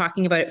about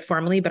talking about it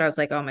formally, but I was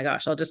like, oh my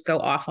gosh, I'll just go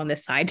off on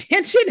this side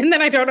tangent and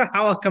then I don't know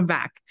how I'll come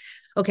back.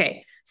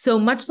 Okay, so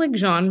much like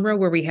genre,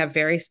 where we have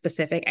very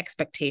specific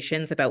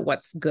expectations about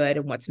what's good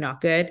and what's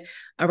not good,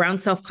 around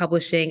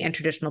self-publishing and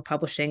traditional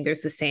publishing,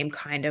 there's the same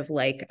kind of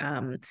like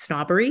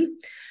snobbery.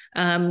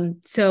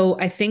 So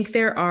I think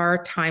there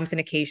are times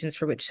and occasions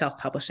for which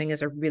self-publishing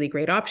is a really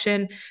great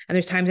option, and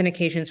there's times and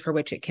occasions for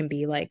which it can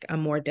be like a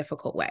more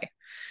difficult way.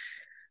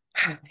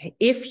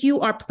 If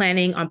you are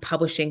planning on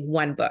publishing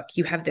one book,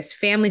 you have this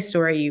family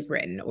story you've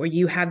written, or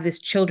you have this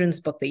children's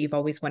book that you've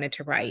always wanted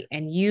to write,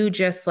 and you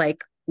just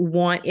like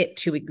want it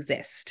to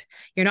exist.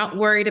 You're not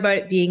worried about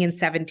it being in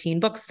 17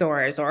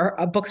 bookstores or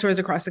bookstores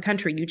across the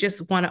country. You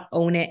just want to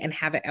own it and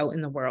have it out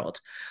in the world.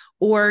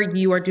 Or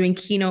you are doing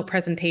keynote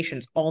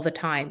presentations all the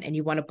time, and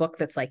you want a book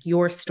that's like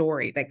your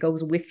story that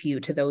goes with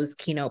you to those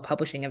keynote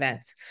publishing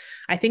events.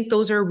 I think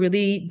those are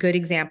really good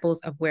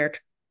examples of where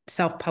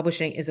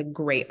self-publishing is a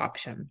great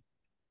option.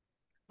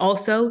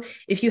 Also,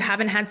 if you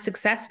haven't had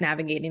success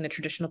navigating the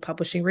traditional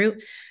publishing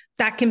route,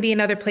 that can be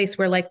another place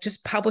where like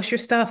just publish your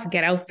stuff,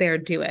 get out there,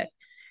 do it.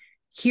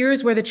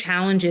 Here's where the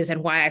challenge is,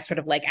 and why I sort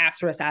of like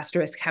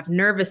asterisk have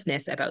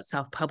nervousness about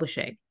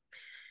self-publishing.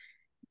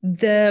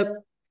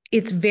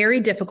 It's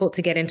very difficult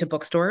to get into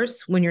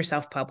bookstores when you're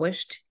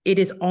self-published. It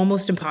is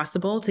almost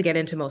impossible to get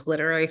into most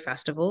literary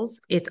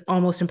festivals. It's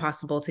almost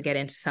impossible to get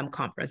into some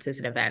conferences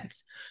and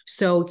events.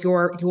 So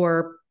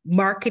your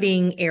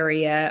marketing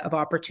area of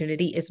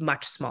opportunity is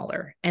much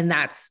smaller, and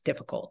that's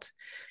difficult.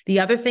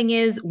 The other thing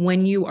is,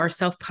 when you are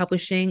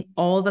self-publishing,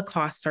 all the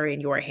costs are in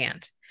your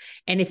hand.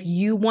 And if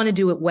you want to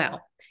do it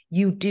well,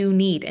 you do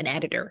need an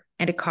editor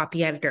and a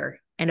copy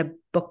editor and a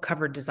book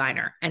cover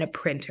designer and a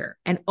printer.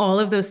 And all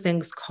of those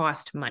things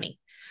cost money.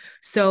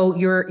 So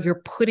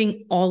you're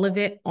putting all of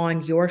it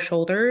on your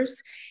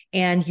shoulders,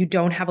 and you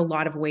don't have a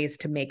lot of ways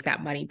to make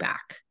that money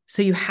back.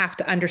 So you have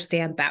to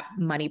understand that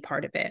money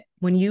part of it.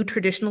 When you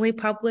traditionally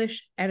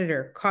publish,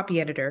 editor,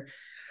 copy editor,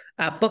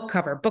 book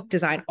cover, book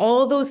design,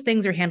 all those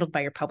things are handled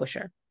by your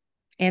publisher.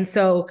 And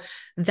so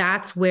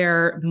that's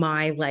where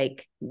my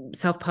like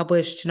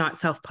self-published, not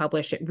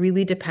self-published, it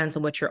really depends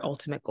on what your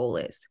ultimate goal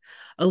is.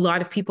 A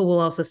lot of people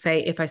will also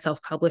say, if I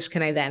self-publish,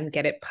 can I then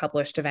get it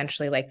published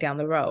eventually, like down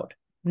the road?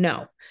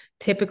 No.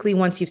 Typically,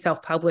 once you've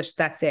self-published,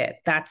 that's it.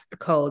 That's the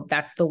code.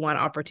 That's the one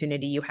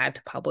opportunity you had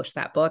to publish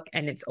that book,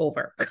 and it's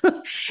over.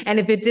 And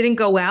if it didn't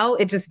go well,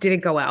 it just didn't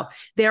go well.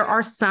 There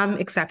are some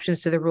exceptions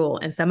to the rule.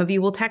 And some of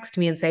you will text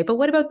me and say, but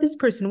what about this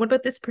person? What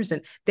about this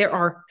person? There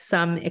are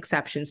some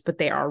exceptions, but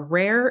they are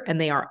rare and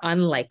they are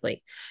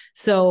unlikely.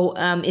 So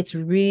it's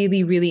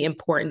really, really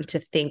important to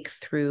think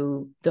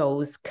through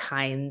those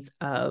kinds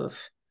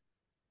of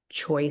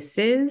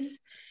choices.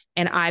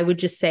 And I would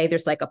just say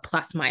there's like a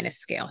plus minus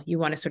scale. You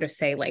want to sort of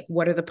say, like,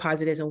 what are the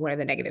positives and what are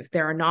the negatives?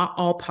 There are not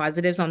all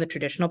positives on the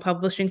traditional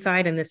publishing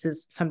side. And this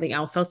is something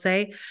else I'll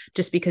say.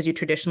 Just because you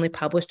traditionally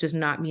publish does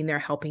not mean they're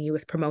helping you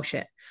with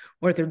promotion,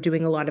 or they're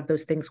doing a lot of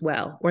those things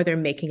well, or they're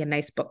making a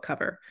nice book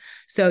cover.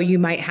 So you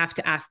might have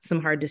to ask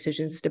some hard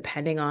decisions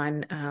depending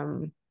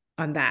on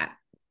that.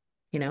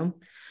 You know,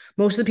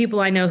 most of the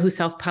people I know who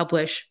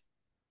self-publish,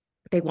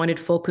 they wanted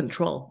full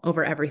control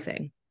over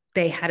everything.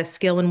 They had a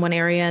skill in one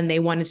area and they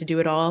wanted to do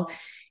it all.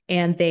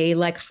 And they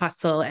like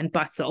hustle and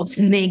bustle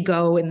and they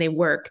go and they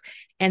work.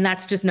 And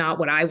that's just not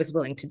what I was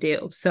willing to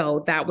do.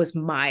 So that was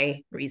my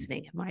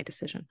reasoning and my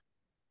decision.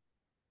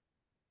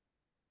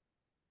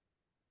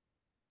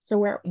 So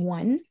we're at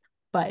 1,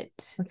 but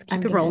let's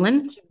keep it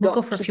rolling. We'll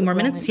go for a few more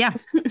minutes. Yeah.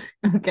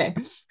 Okay.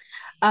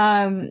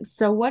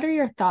 So what are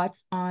your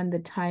thoughts on the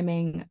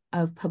timing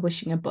of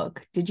publishing a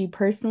book? Did you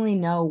personally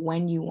know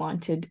when you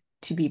wanted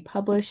to be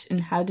published, and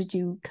how did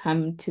you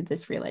come to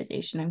this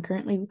realization? I'm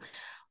currently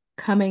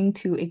coming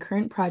to a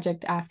current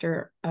project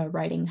after a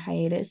writing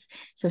hiatus,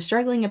 so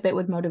struggling a bit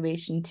with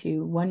motivation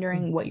too,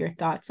 wondering what your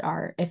thoughts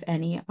are, if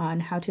any, on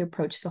how to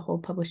approach the whole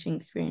publishing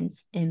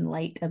experience in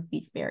light of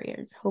these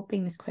barriers.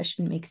 Hoping this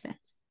question makes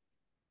sense.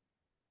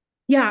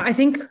 Yeah, I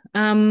think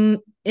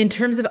in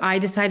terms of, I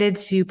decided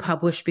to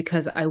publish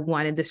because I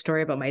wanted the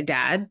story about my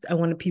dad. I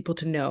wanted people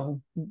to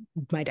know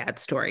my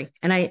dad's story.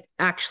 And I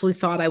actually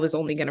thought I was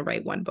only going to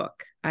write one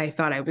book. I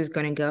thought I was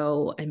going to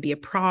go and be a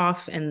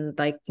prof and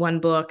like one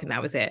book, and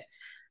that was it.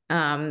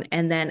 And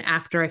then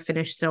after I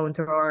finished Stone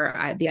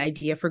Thrower, the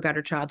idea for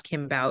Gutter Child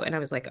came about, and I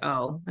was like,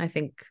 oh, I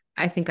think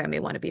I may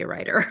want to be a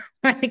writer.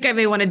 I think I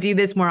may want to do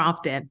this more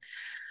often.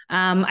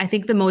 I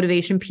think the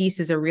motivation piece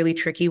is a really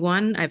tricky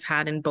one. I've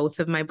had in both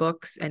of my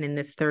books and in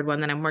this third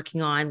one that I'm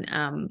working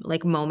on,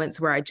 like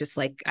moments where I just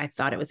like, I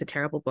thought it was a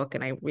terrible book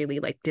and I really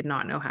like did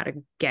not know how to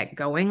get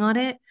going on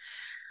it.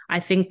 I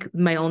think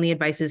my only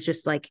advice is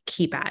just like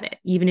keep at it.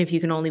 Even if you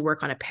can only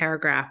work on a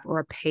paragraph or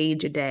a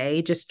page a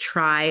day, just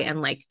try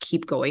and like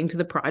keep going to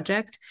the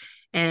project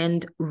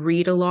and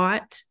read a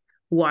lot.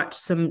 Watch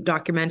some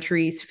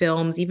documentaries,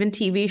 films, even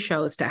TV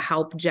shows to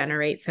help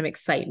generate some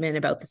excitement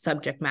about the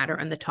subject matter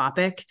and the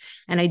topic.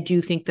 And I do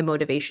think the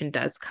motivation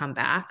does come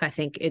back. I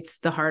think it's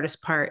the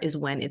hardest part is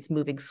when it's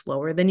moving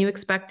slower than you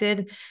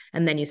expected.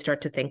 And then you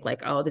start to think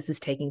like, oh, this is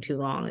taking too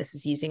long. This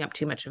is using up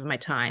too much of my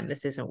time.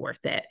 This isn't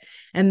worth it.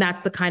 And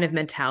that's the kind of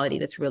mentality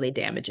that's really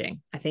damaging.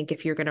 I think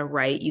if you're going to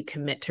write, you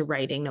commit to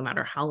writing no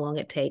matter how long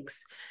it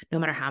takes, no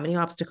matter how many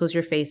obstacles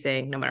you're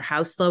facing, no matter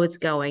how slow it's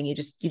going, you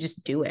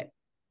just do it.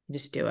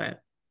 Just do it.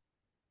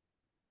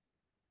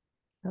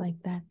 I like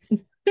that.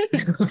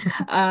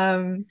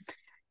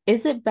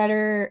 Is it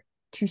better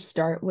to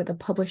start with a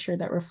publisher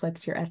that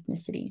reflects your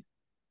ethnicity?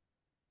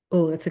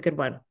 Oh, that's a good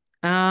one.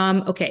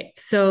 Okay.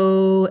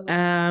 So,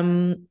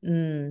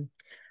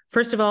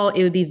 first of all,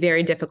 it would be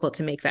very difficult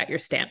to make that your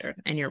standard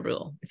and your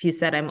rule. If you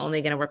said, I'm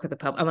only going to work with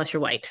a unless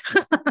you're white,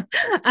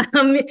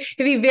 it'd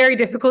be very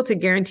difficult to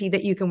guarantee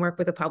that you can work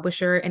with a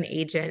publisher, an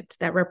agent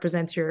that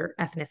represents your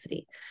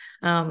ethnicity.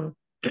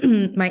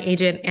 My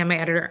agent and my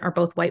editor are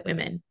both white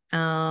women.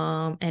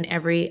 And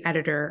every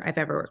editor I've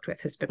ever worked with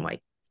has been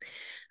white.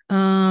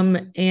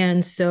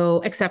 And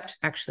so, except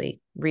actually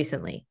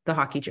recently, the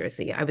hockey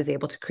jersey, I was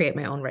able to create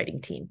my own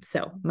writing team.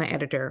 So my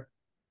editor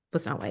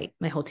was not white.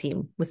 My whole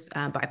team was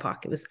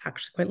BIPOC. It was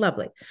actually quite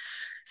lovely.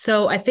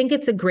 So I think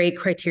it's a great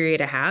criteria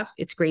to have.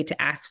 It's great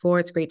to ask for.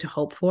 It's great to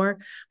hope for,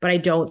 but I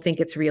don't think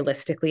it's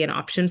realistically an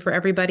option for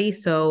everybody.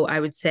 So I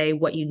would say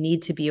what you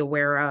need to be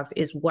aware of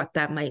is what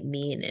that might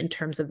mean in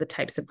terms of the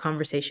types of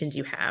conversations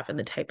you have and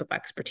the type of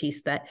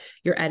expertise that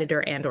your editor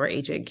and or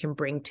agent can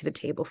bring to the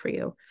table for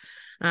you.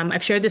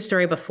 I've shared this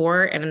story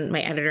before, and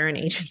my editor and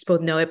agents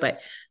both know it, but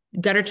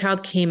Gutter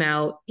Child came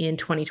out in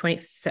 2020,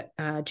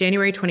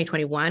 January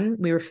 2021.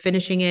 We were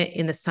finishing it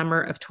in the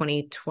summer of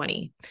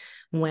 2020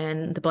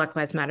 when the Black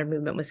Lives Matter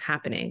movement was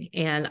happening.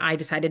 And I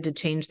decided to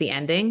change the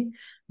ending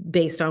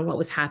based on what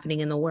was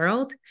happening in the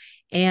world.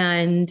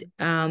 And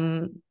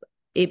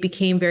it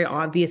became very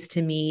obvious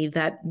to me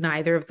that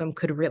neither of them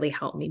could really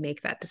help me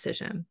make that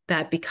decision,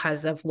 that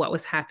because of what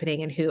was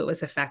happening and who it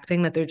was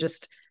affecting, that there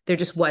just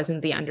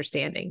wasn't the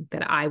understanding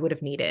that I would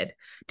have needed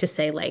to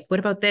say, like, what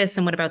about this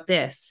and what about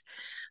this.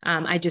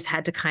 I just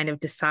had to kind of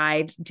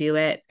decide, do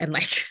it. And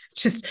like,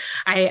 just,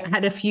 I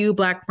had a few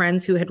Black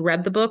friends who had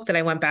read the book that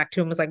I went back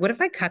to and was like, what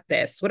if I cut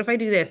this? What if I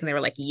do this? And they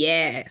were like,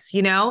 yes,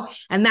 you know?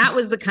 And that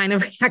was the kind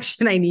of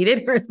reaction I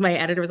needed. Whereas my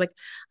editor was like,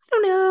 I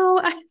don't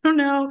know. I don't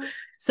know.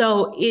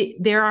 So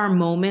there are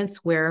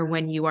moments where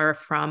when you are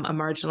from a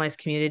marginalized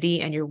community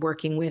and you're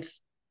working with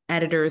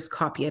editors,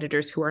 copy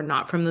editors who are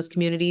not from those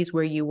communities,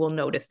 where you will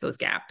notice those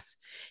gaps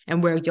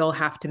and where you'll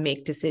have to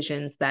make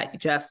decisions that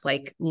just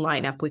like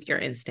line up with your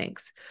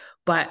instincts.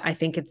 But I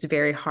think it's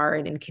very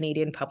hard in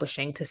Canadian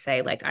publishing to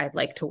say, like, I'd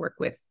like to work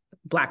with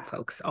Black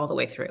folks all the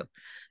way through.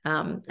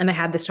 And I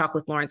had this talk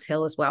with Lawrence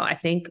Hill as well. I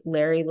think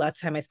Larry, last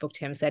time I spoke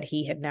to him, said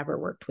he had never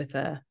worked with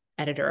a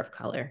editor of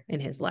color in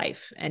his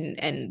life,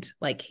 and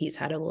like he's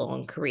had a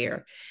long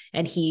career,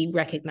 and he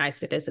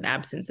recognized it as an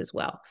absence as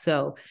well.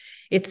 So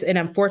it's an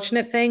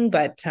unfortunate thing,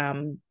 but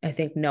I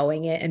think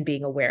knowing it and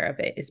being aware of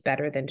it is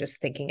better than just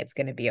thinking it's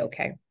going to be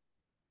okay.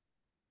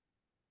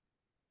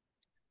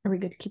 Are we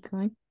good to keep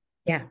going?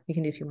 Yeah, we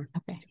can do a few more.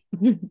 Okay.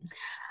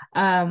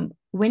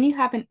 When you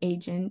have an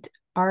agent,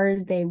 are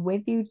they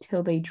with you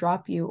till they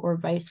drop you, or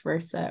vice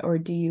versa, or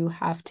do you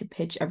have to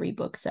pitch every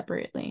book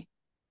separately?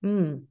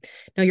 No,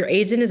 your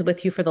agent is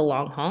with you for the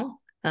long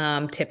haul.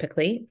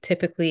 Typically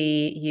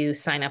you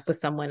sign up with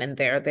someone and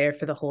they're there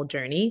for the whole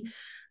journey.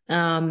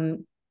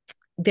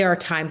 There are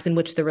times in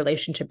which the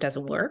relationship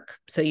doesn't work.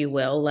 So you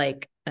will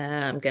like,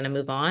 I'm going to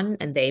move on,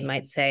 and they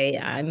might say,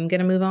 I'm going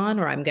to move on,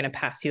 or I'm going to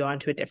pass you on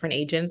to a different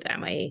agent at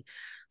my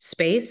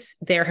space.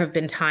 There have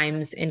been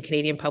times in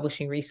Canadian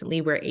publishing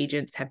recently where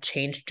agents have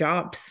changed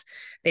jobs.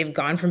 They've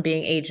gone from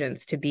being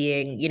agents to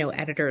being, you know,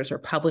 editors or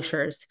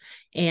publishers.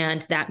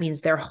 And that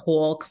means their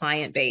whole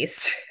client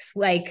base is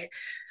like,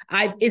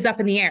 is up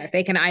in the air.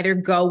 They can either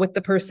go with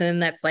the person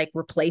that's like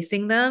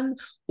replacing them,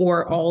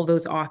 or all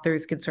those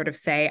authors can sort of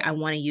say, I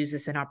want to use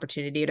this as an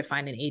opportunity to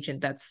find an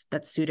agent that's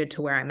suited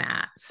to where I'm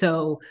at.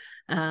 So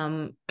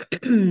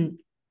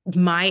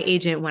my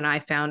agent, when I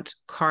found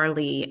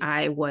Carly,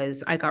 I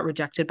got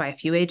rejected by a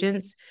few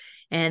agents,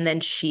 and then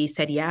she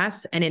said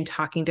yes. And in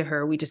talking to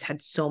her, we just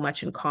had so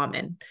much in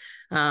common.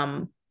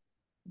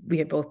 We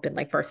had both been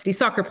like varsity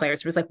soccer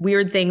players. There was like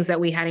weird things that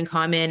we had in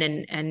common,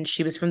 and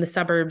she was from the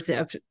suburbs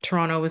of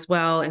Toronto as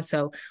well. And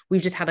so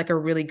we've just had like a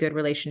really good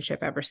relationship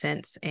ever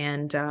since.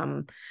 And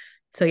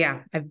so yeah,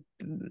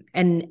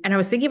 and I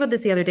was thinking about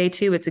this the other day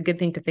too. It's a good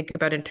thing to think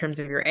about in terms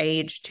of your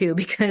age too,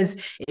 because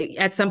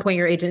at some point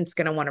your agent's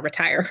going to want to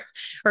retire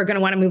or going to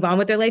want to move on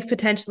with their life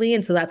potentially.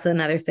 And so that's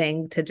another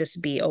thing to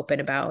just be open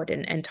about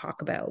and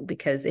talk about,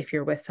 because if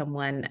you're with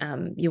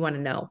someone, you want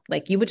to know,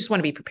 like, you would just want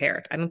to be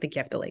prepared. I don't think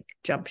you have to like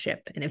jump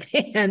ship in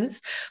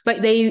advance,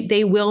 but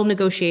they will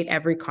negotiate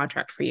every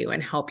contract for you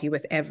and help you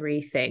with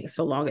everything,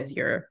 so long as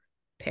you're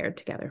paired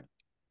together.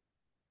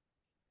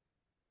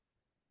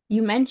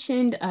 You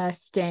mentioned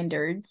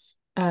standards.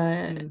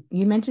 You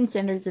mentioned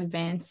standard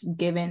advances,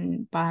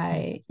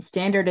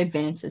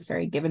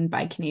 sorry, given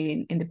by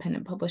Canadian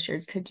independent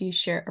publishers. Could you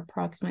share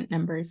approximate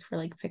numbers for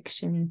like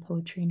fiction,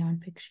 poetry,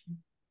 nonfiction?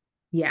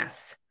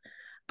 Yes.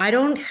 I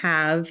don't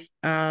have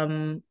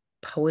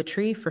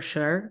poetry for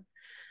sure.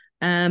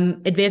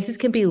 Advances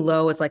can be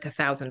low as like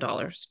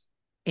 $1,000.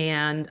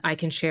 And I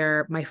can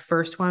share, my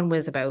first one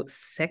was about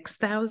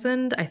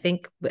 6,000, I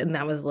think, and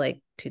that was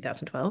like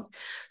 2012.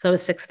 So it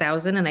was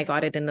 6,000, and I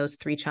got it in those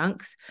 3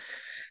 chunks.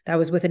 That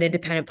was with an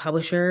independent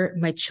publisher.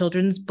 My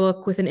children's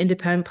book with an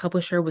independent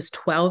publisher was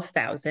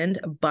 12,000,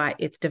 but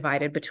it's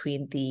divided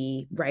between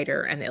the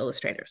writer and the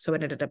illustrator. So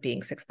it ended up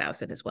being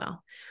 6,000 as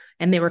well.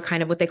 And they were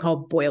kind of what they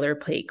call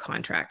boilerplate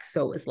contracts.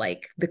 So it was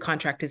like the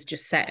contract is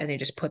just set and they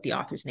just put the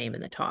author's name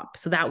in the top.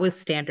 So that was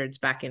standards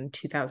back in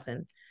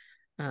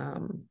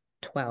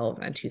 2012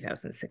 and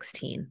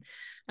 2016.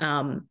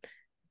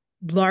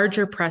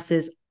 Larger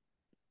presses,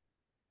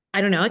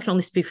 I don't know, I can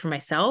only speak for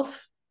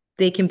myself.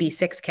 They can be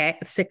 6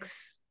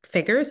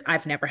 figures.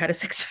 I've never had a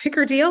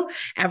 6-figure deal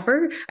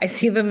ever. I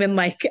see them in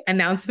like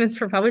announcements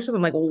for publishers.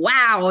 I'm like,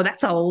 wow,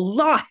 that's a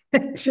lot.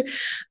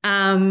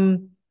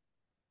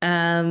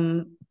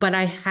 But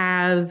I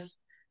have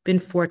been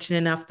fortunate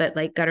enough that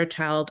like Gutter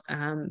Child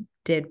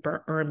did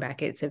earn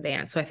back its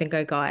advance. So I think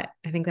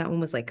that one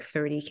was like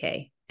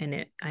 30K,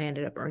 and I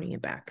ended up earning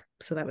it back.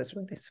 So that was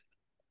really nice.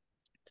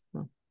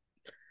 So.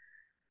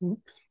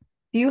 Oops.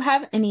 Do you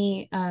have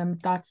any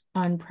thoughts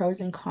on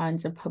pros and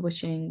cons of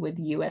publishing with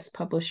US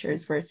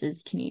publishers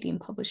versus Canadian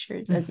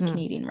publishers as a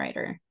Canadian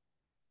writer?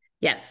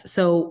 Yes.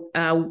 So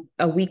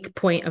a weak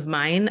point of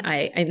mine,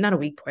 I'm not a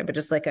weak point, but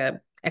just like a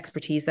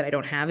expertise that I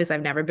don't have, is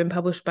I've never been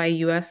published by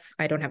US.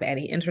 I don't have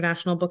any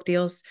international book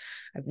deals.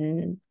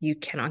 You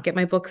cannot get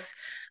my books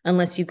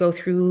unless you go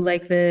through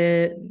like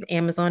the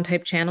Amazon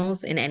type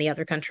channels in any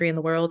other country in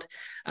the world.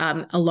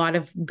 A lot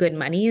of good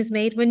money is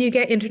made when you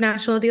get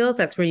international deals.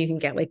 That's where you can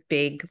get like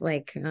big,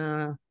 like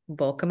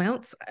bulk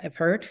amounts, I've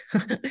heard.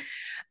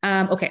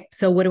 Okay,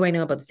 so what do I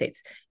know about the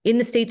States? In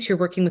the States, you're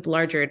working with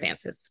larger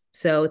advances.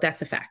 So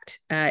that's a fact.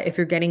 If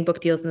you're getting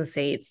book deals in the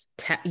States,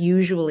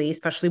 usually,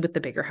 especially with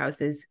the bigger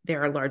houses,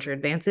 there are larger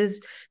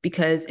advances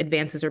because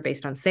advances are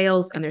based on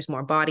sales and there's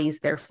more bodies,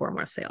 therefore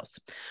more sales.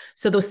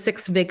 So those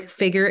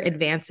six-figure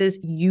advances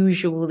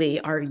usually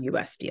are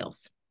US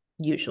deals.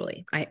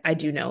 Usually, I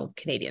do know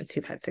Canadians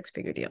who've had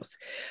six-figure deals.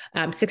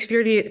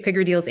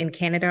 Six-figure deals in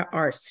Canada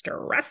are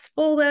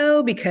stressful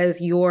though,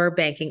 because you're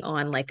banking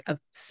on like a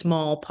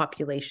small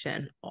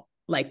population,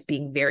 like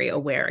being very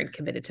aware and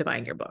committed to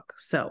buying your book.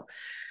 So,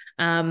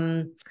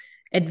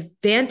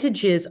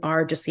 advantages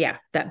are just, yeah,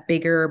 that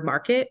bigger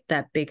market,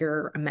 that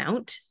bigger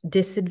amount.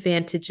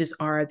 Disadvantages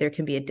are there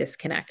can be a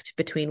disconnect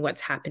between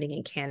what's happening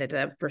in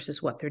Canada versus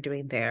what they're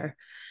doing there.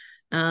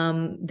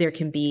 There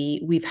can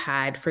be, we've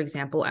had, for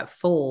example, at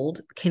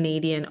Fold,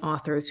 Canadian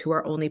authors who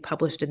are only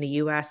published in the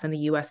US, and the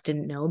US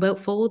didn't know about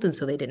Fold. And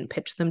so they didn't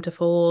pitch them to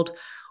Fold,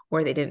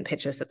 or they didn't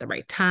pitch us at the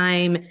right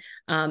time.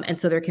 And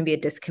so there can be a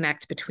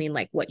disconnect between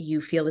like what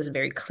you feel is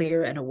very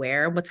clear and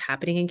aware of what's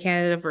happening in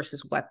Canada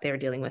versus what they're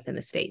dealing with in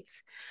the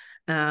States.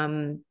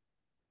 Yeah.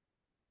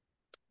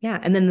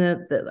 And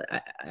then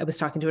I was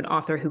talking to an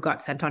author who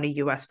got sent on a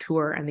US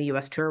tour, and the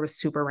US tour was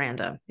super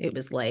random. It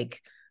was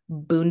like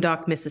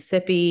Boondock,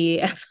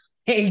 Mississippi,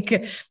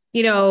 like,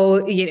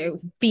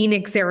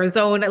 Phoenix,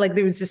 Arizona. Like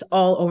there was just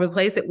all over the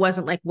place. It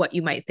wasn't like what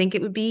you might think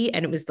it would be.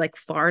 And it was like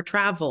far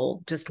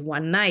travel, just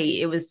one night.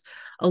 It was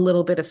a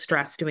little bit of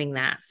stress doing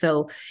that.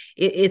 So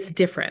it's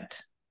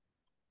different.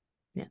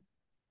 Yeah.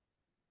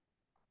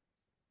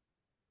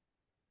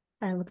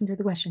 All right, looking through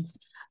the questions.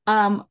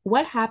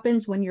 What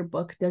happens when your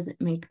book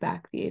doesn't make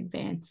back the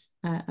advance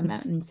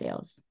amount in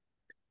sales?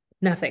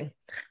 Nothing.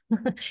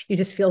 You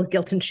just feel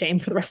guilt and shame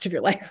for the rest of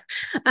your life.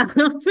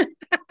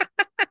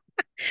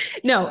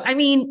 No, I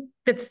mean,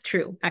 that's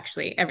true.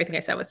 Actually, everything I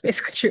said was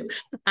basically true.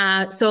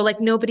 So like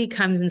nobody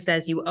comes and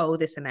says you owe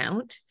this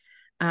amount.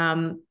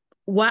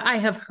 What I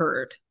have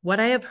heard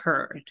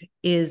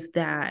is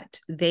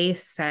that they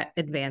set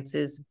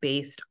advances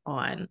based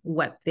on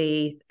what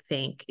they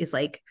think is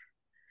like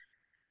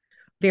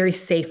very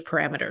safe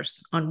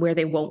parameters on where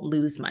they won't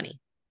lose money.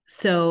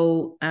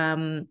 So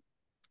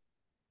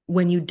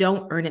when you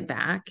don't earn it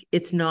back,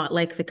 it's not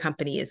like the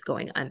company is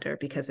going under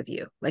because of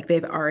you. Like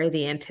they've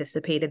already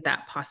anticipated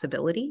that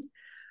possibility,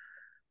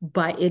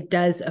 but it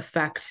does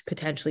affect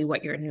potentially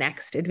what your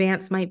next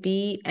advance might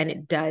be. And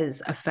it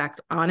does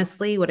affect,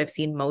 honestly, what I've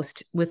seen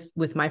most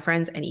with my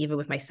friends and even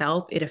with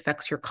myself, it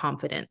affects your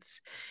confidence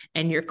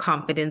and your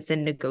confidence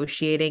in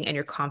negotiating and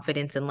your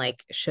confidence in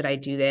like, should I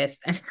do this?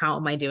 And how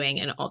am I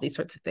doing? And all these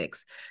sorts of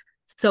things.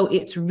 So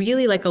it's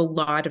really like a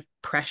lot of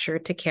pressure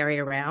to carry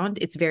around.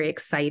 It's very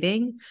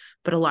exciting,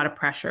 but a lot of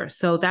pressure.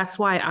 So that's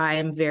why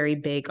I'm very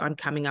big on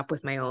coming up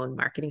with my own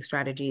marketing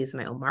strategies,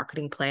 my own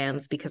marketing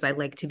plans, because I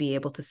like to be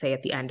able to say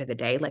at the end of the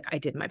day, like, I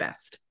did my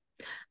best.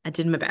 I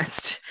did my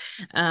best.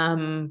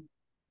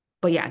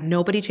 But yeah,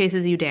 nobody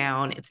chases you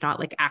down. It's not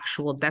like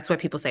actual, that's why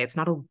people say it's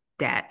not a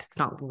debt, it's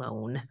not a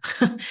loan.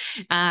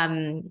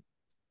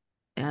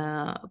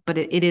 But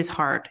it is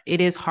hard.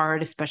 It is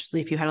hard,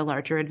 especially if you had a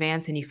larger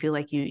advance and you feel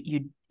like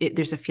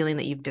there's a feeling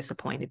that you've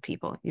disappointed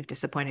people. You've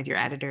disappointed your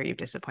editor, you've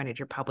disappointed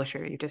your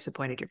publisher, you've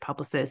disappointed your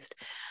publicist.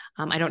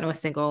 I don't know a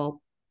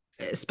single,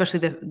 especially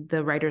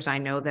the writers I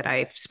know that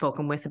I've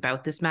spoken with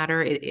about this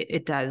matter.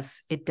 It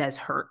does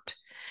hurt.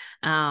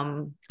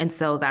 And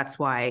so that's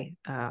why,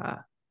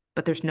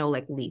 but there's no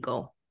like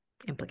legal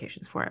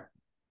implications for it.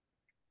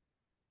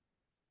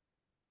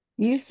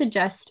 You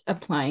suggest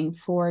applying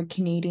for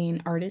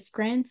Canadian artist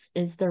grants.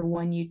 Is there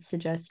one you'd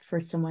suggest for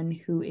someone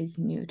who is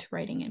new to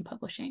writing and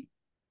publishing?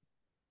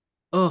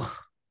 Oh,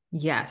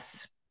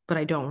 yes, but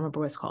I don't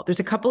remember what it's called.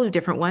 There's a couple of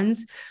different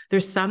ones.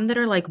 There's some that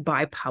are like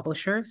by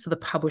publisher, so the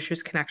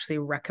publishers can actually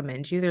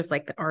recommend you. There's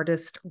like the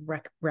artist the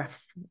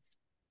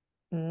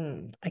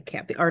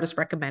artist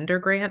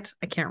recommender grant.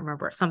 I can't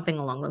remember, something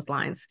along those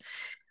lines.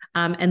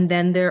 And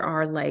then there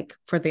are like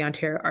for the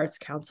Ontario Arts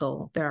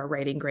Council, there are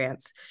writing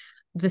grants.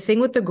 The thing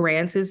with the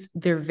grants is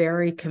they're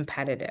very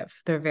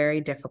competitive. They're very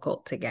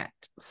difficult to get.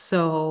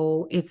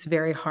 So it's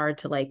very hard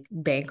to like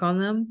bank on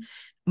them.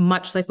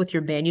 Much like with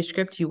your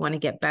manuscript, you want to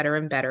get better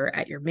and better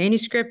at your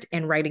manuscript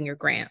and writing your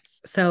grants.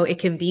 So it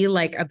can be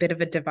like a bit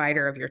of a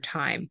divider of your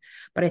time.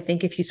 But I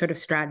think if you sort of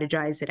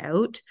strategize it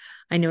out,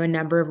 I know a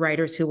number of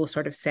writers who will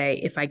sort of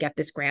say, if I get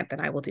this grant,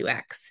 then I will do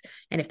X.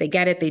 And if they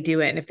get it, they do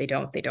it. And if they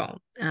don't, they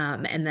don't.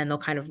 And then they'll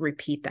kind of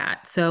repeat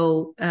that.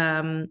 So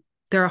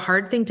they're a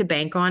hard thing to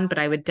bank on, but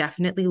I would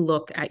definitely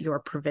look at your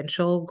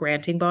provincial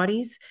granting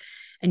bodies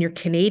and your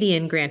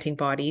Canadian granting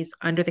bodies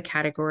under the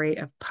category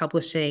of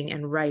publishing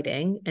and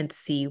writing and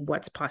see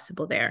what's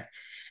possible there.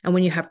 And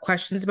when you have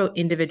questions about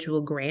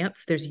individual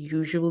grants, there's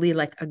usually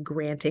like a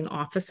granting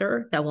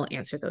officer that will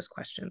answer those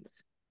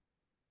questions.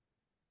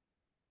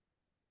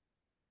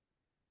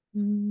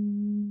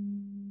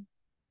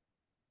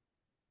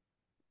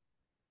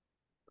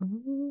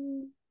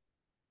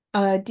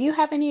 Do you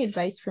have any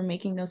advice for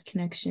making those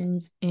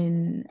connections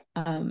in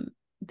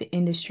the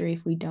industry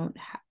if we don't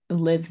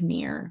live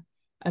near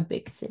a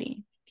big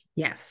city?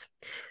 Yes.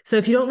 So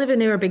if you don't live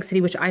near a big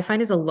city, which I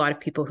find is a lot of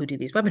people who do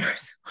these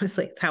webinars,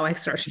 honestly, it's how I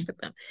started with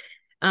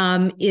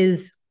them,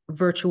 is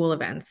virtual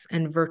events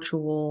and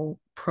virtual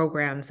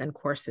programs and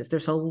courses.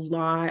 There's a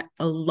lot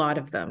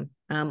of them.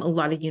 A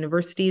lot of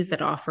universities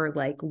that offer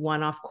like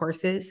one-off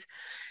courses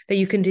that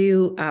you can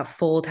do.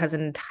 Fold has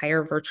an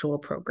entire virtual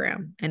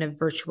program and a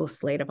virtual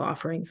slate of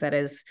offerings. That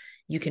is,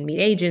 you can meet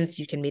agents,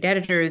 you can meet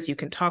editors, you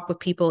can talk with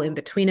people in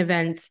between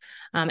events.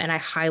 And I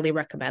highly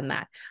recommend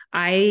that.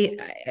 I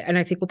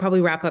think we'll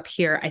probably wrap up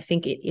here. I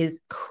think it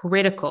is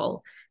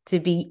critical to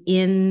be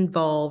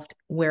involved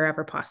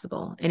wherever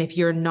possible. And if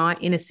you're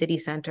not in a city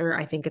center,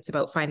 I think it's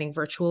about finding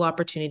virtual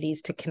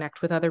opportunities to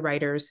connect with other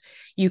writers.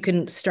 You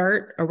can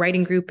start a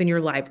writing group in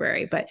your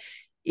library, but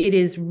it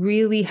is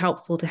really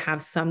helpful to have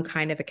some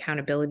kind of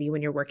accountability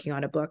when you're working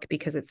on a book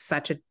because it's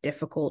such a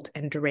difficult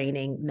and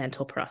draining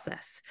mental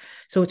process.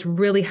 So it's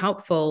really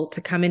helpful to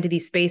come into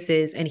these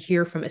spaces and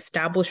hear from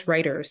established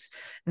writers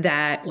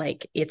that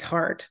like it's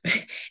hard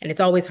and it's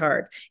always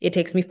hard. It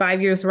takes me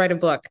 5 years to write a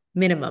book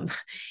minimum.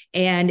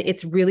 And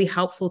it's really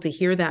helpful to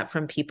hear that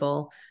from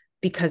people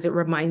because it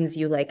reminds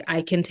you like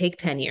I can take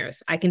 10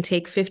 years. I can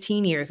take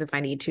 15 years if I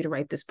need to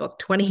write this book,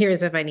 20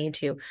 years if I need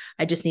to.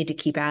 I just need to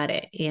keep at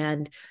it.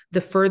 And the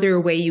further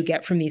away you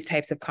get from these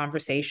types of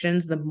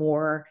conversations, the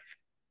more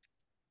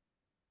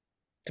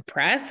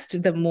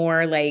depressed, the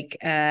more like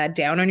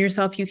down on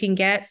yourself you can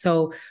get.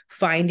 So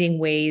finding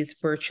ways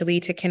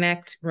virtually to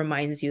connect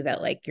reminds you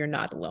that like you're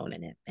not alone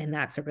in it. And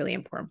that's a really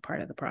important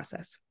part of the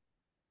process.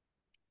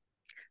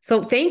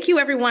 So thank you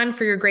everyone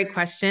for your great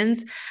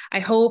questions.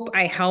 I hope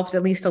I helped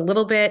at least a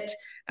little bit.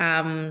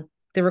 The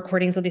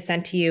recordings will be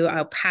sent to you.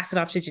 I'll pass it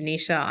off to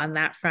Janisha on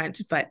that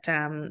front, but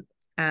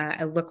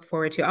I look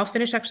forward to, I'll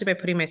finish actually by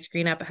putting my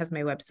screen up. It has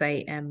my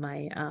website and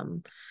my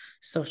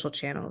social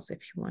channels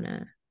if you want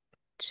to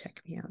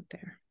check me out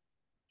there.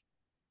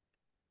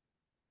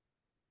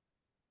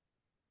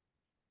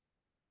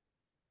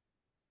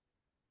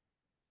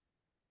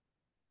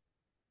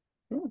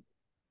 Cool.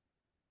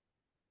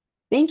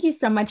 Thank you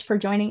so much for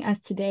joining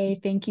us today.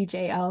 Thank you,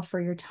 Jael, for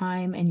your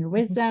time and your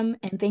wisdom.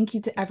 And thank you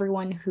to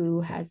everyone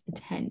who has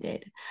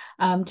attended.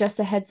 Just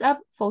a heads up,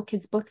 Full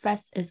Kids Book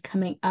Fest is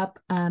coming up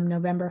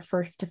November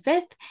 1st to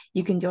 5th.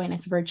 You can join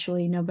us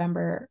virtually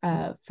November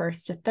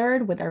 1st to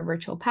 3rd with our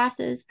virtual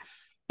passes.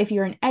 If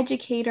you're an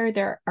educator,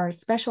 there are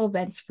special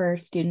events for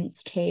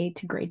students K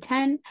to grade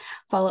 10.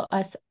 Follow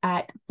us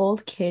at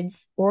Fold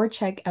Kids or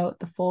check out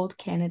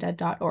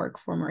thefoldcanada.org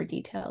for more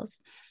details.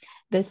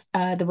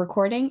 The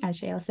recording,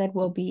 as Jael said,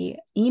 will be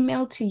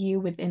emailed to you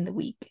within the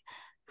week.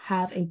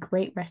 Have a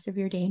great rest of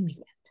your day and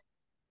weekend.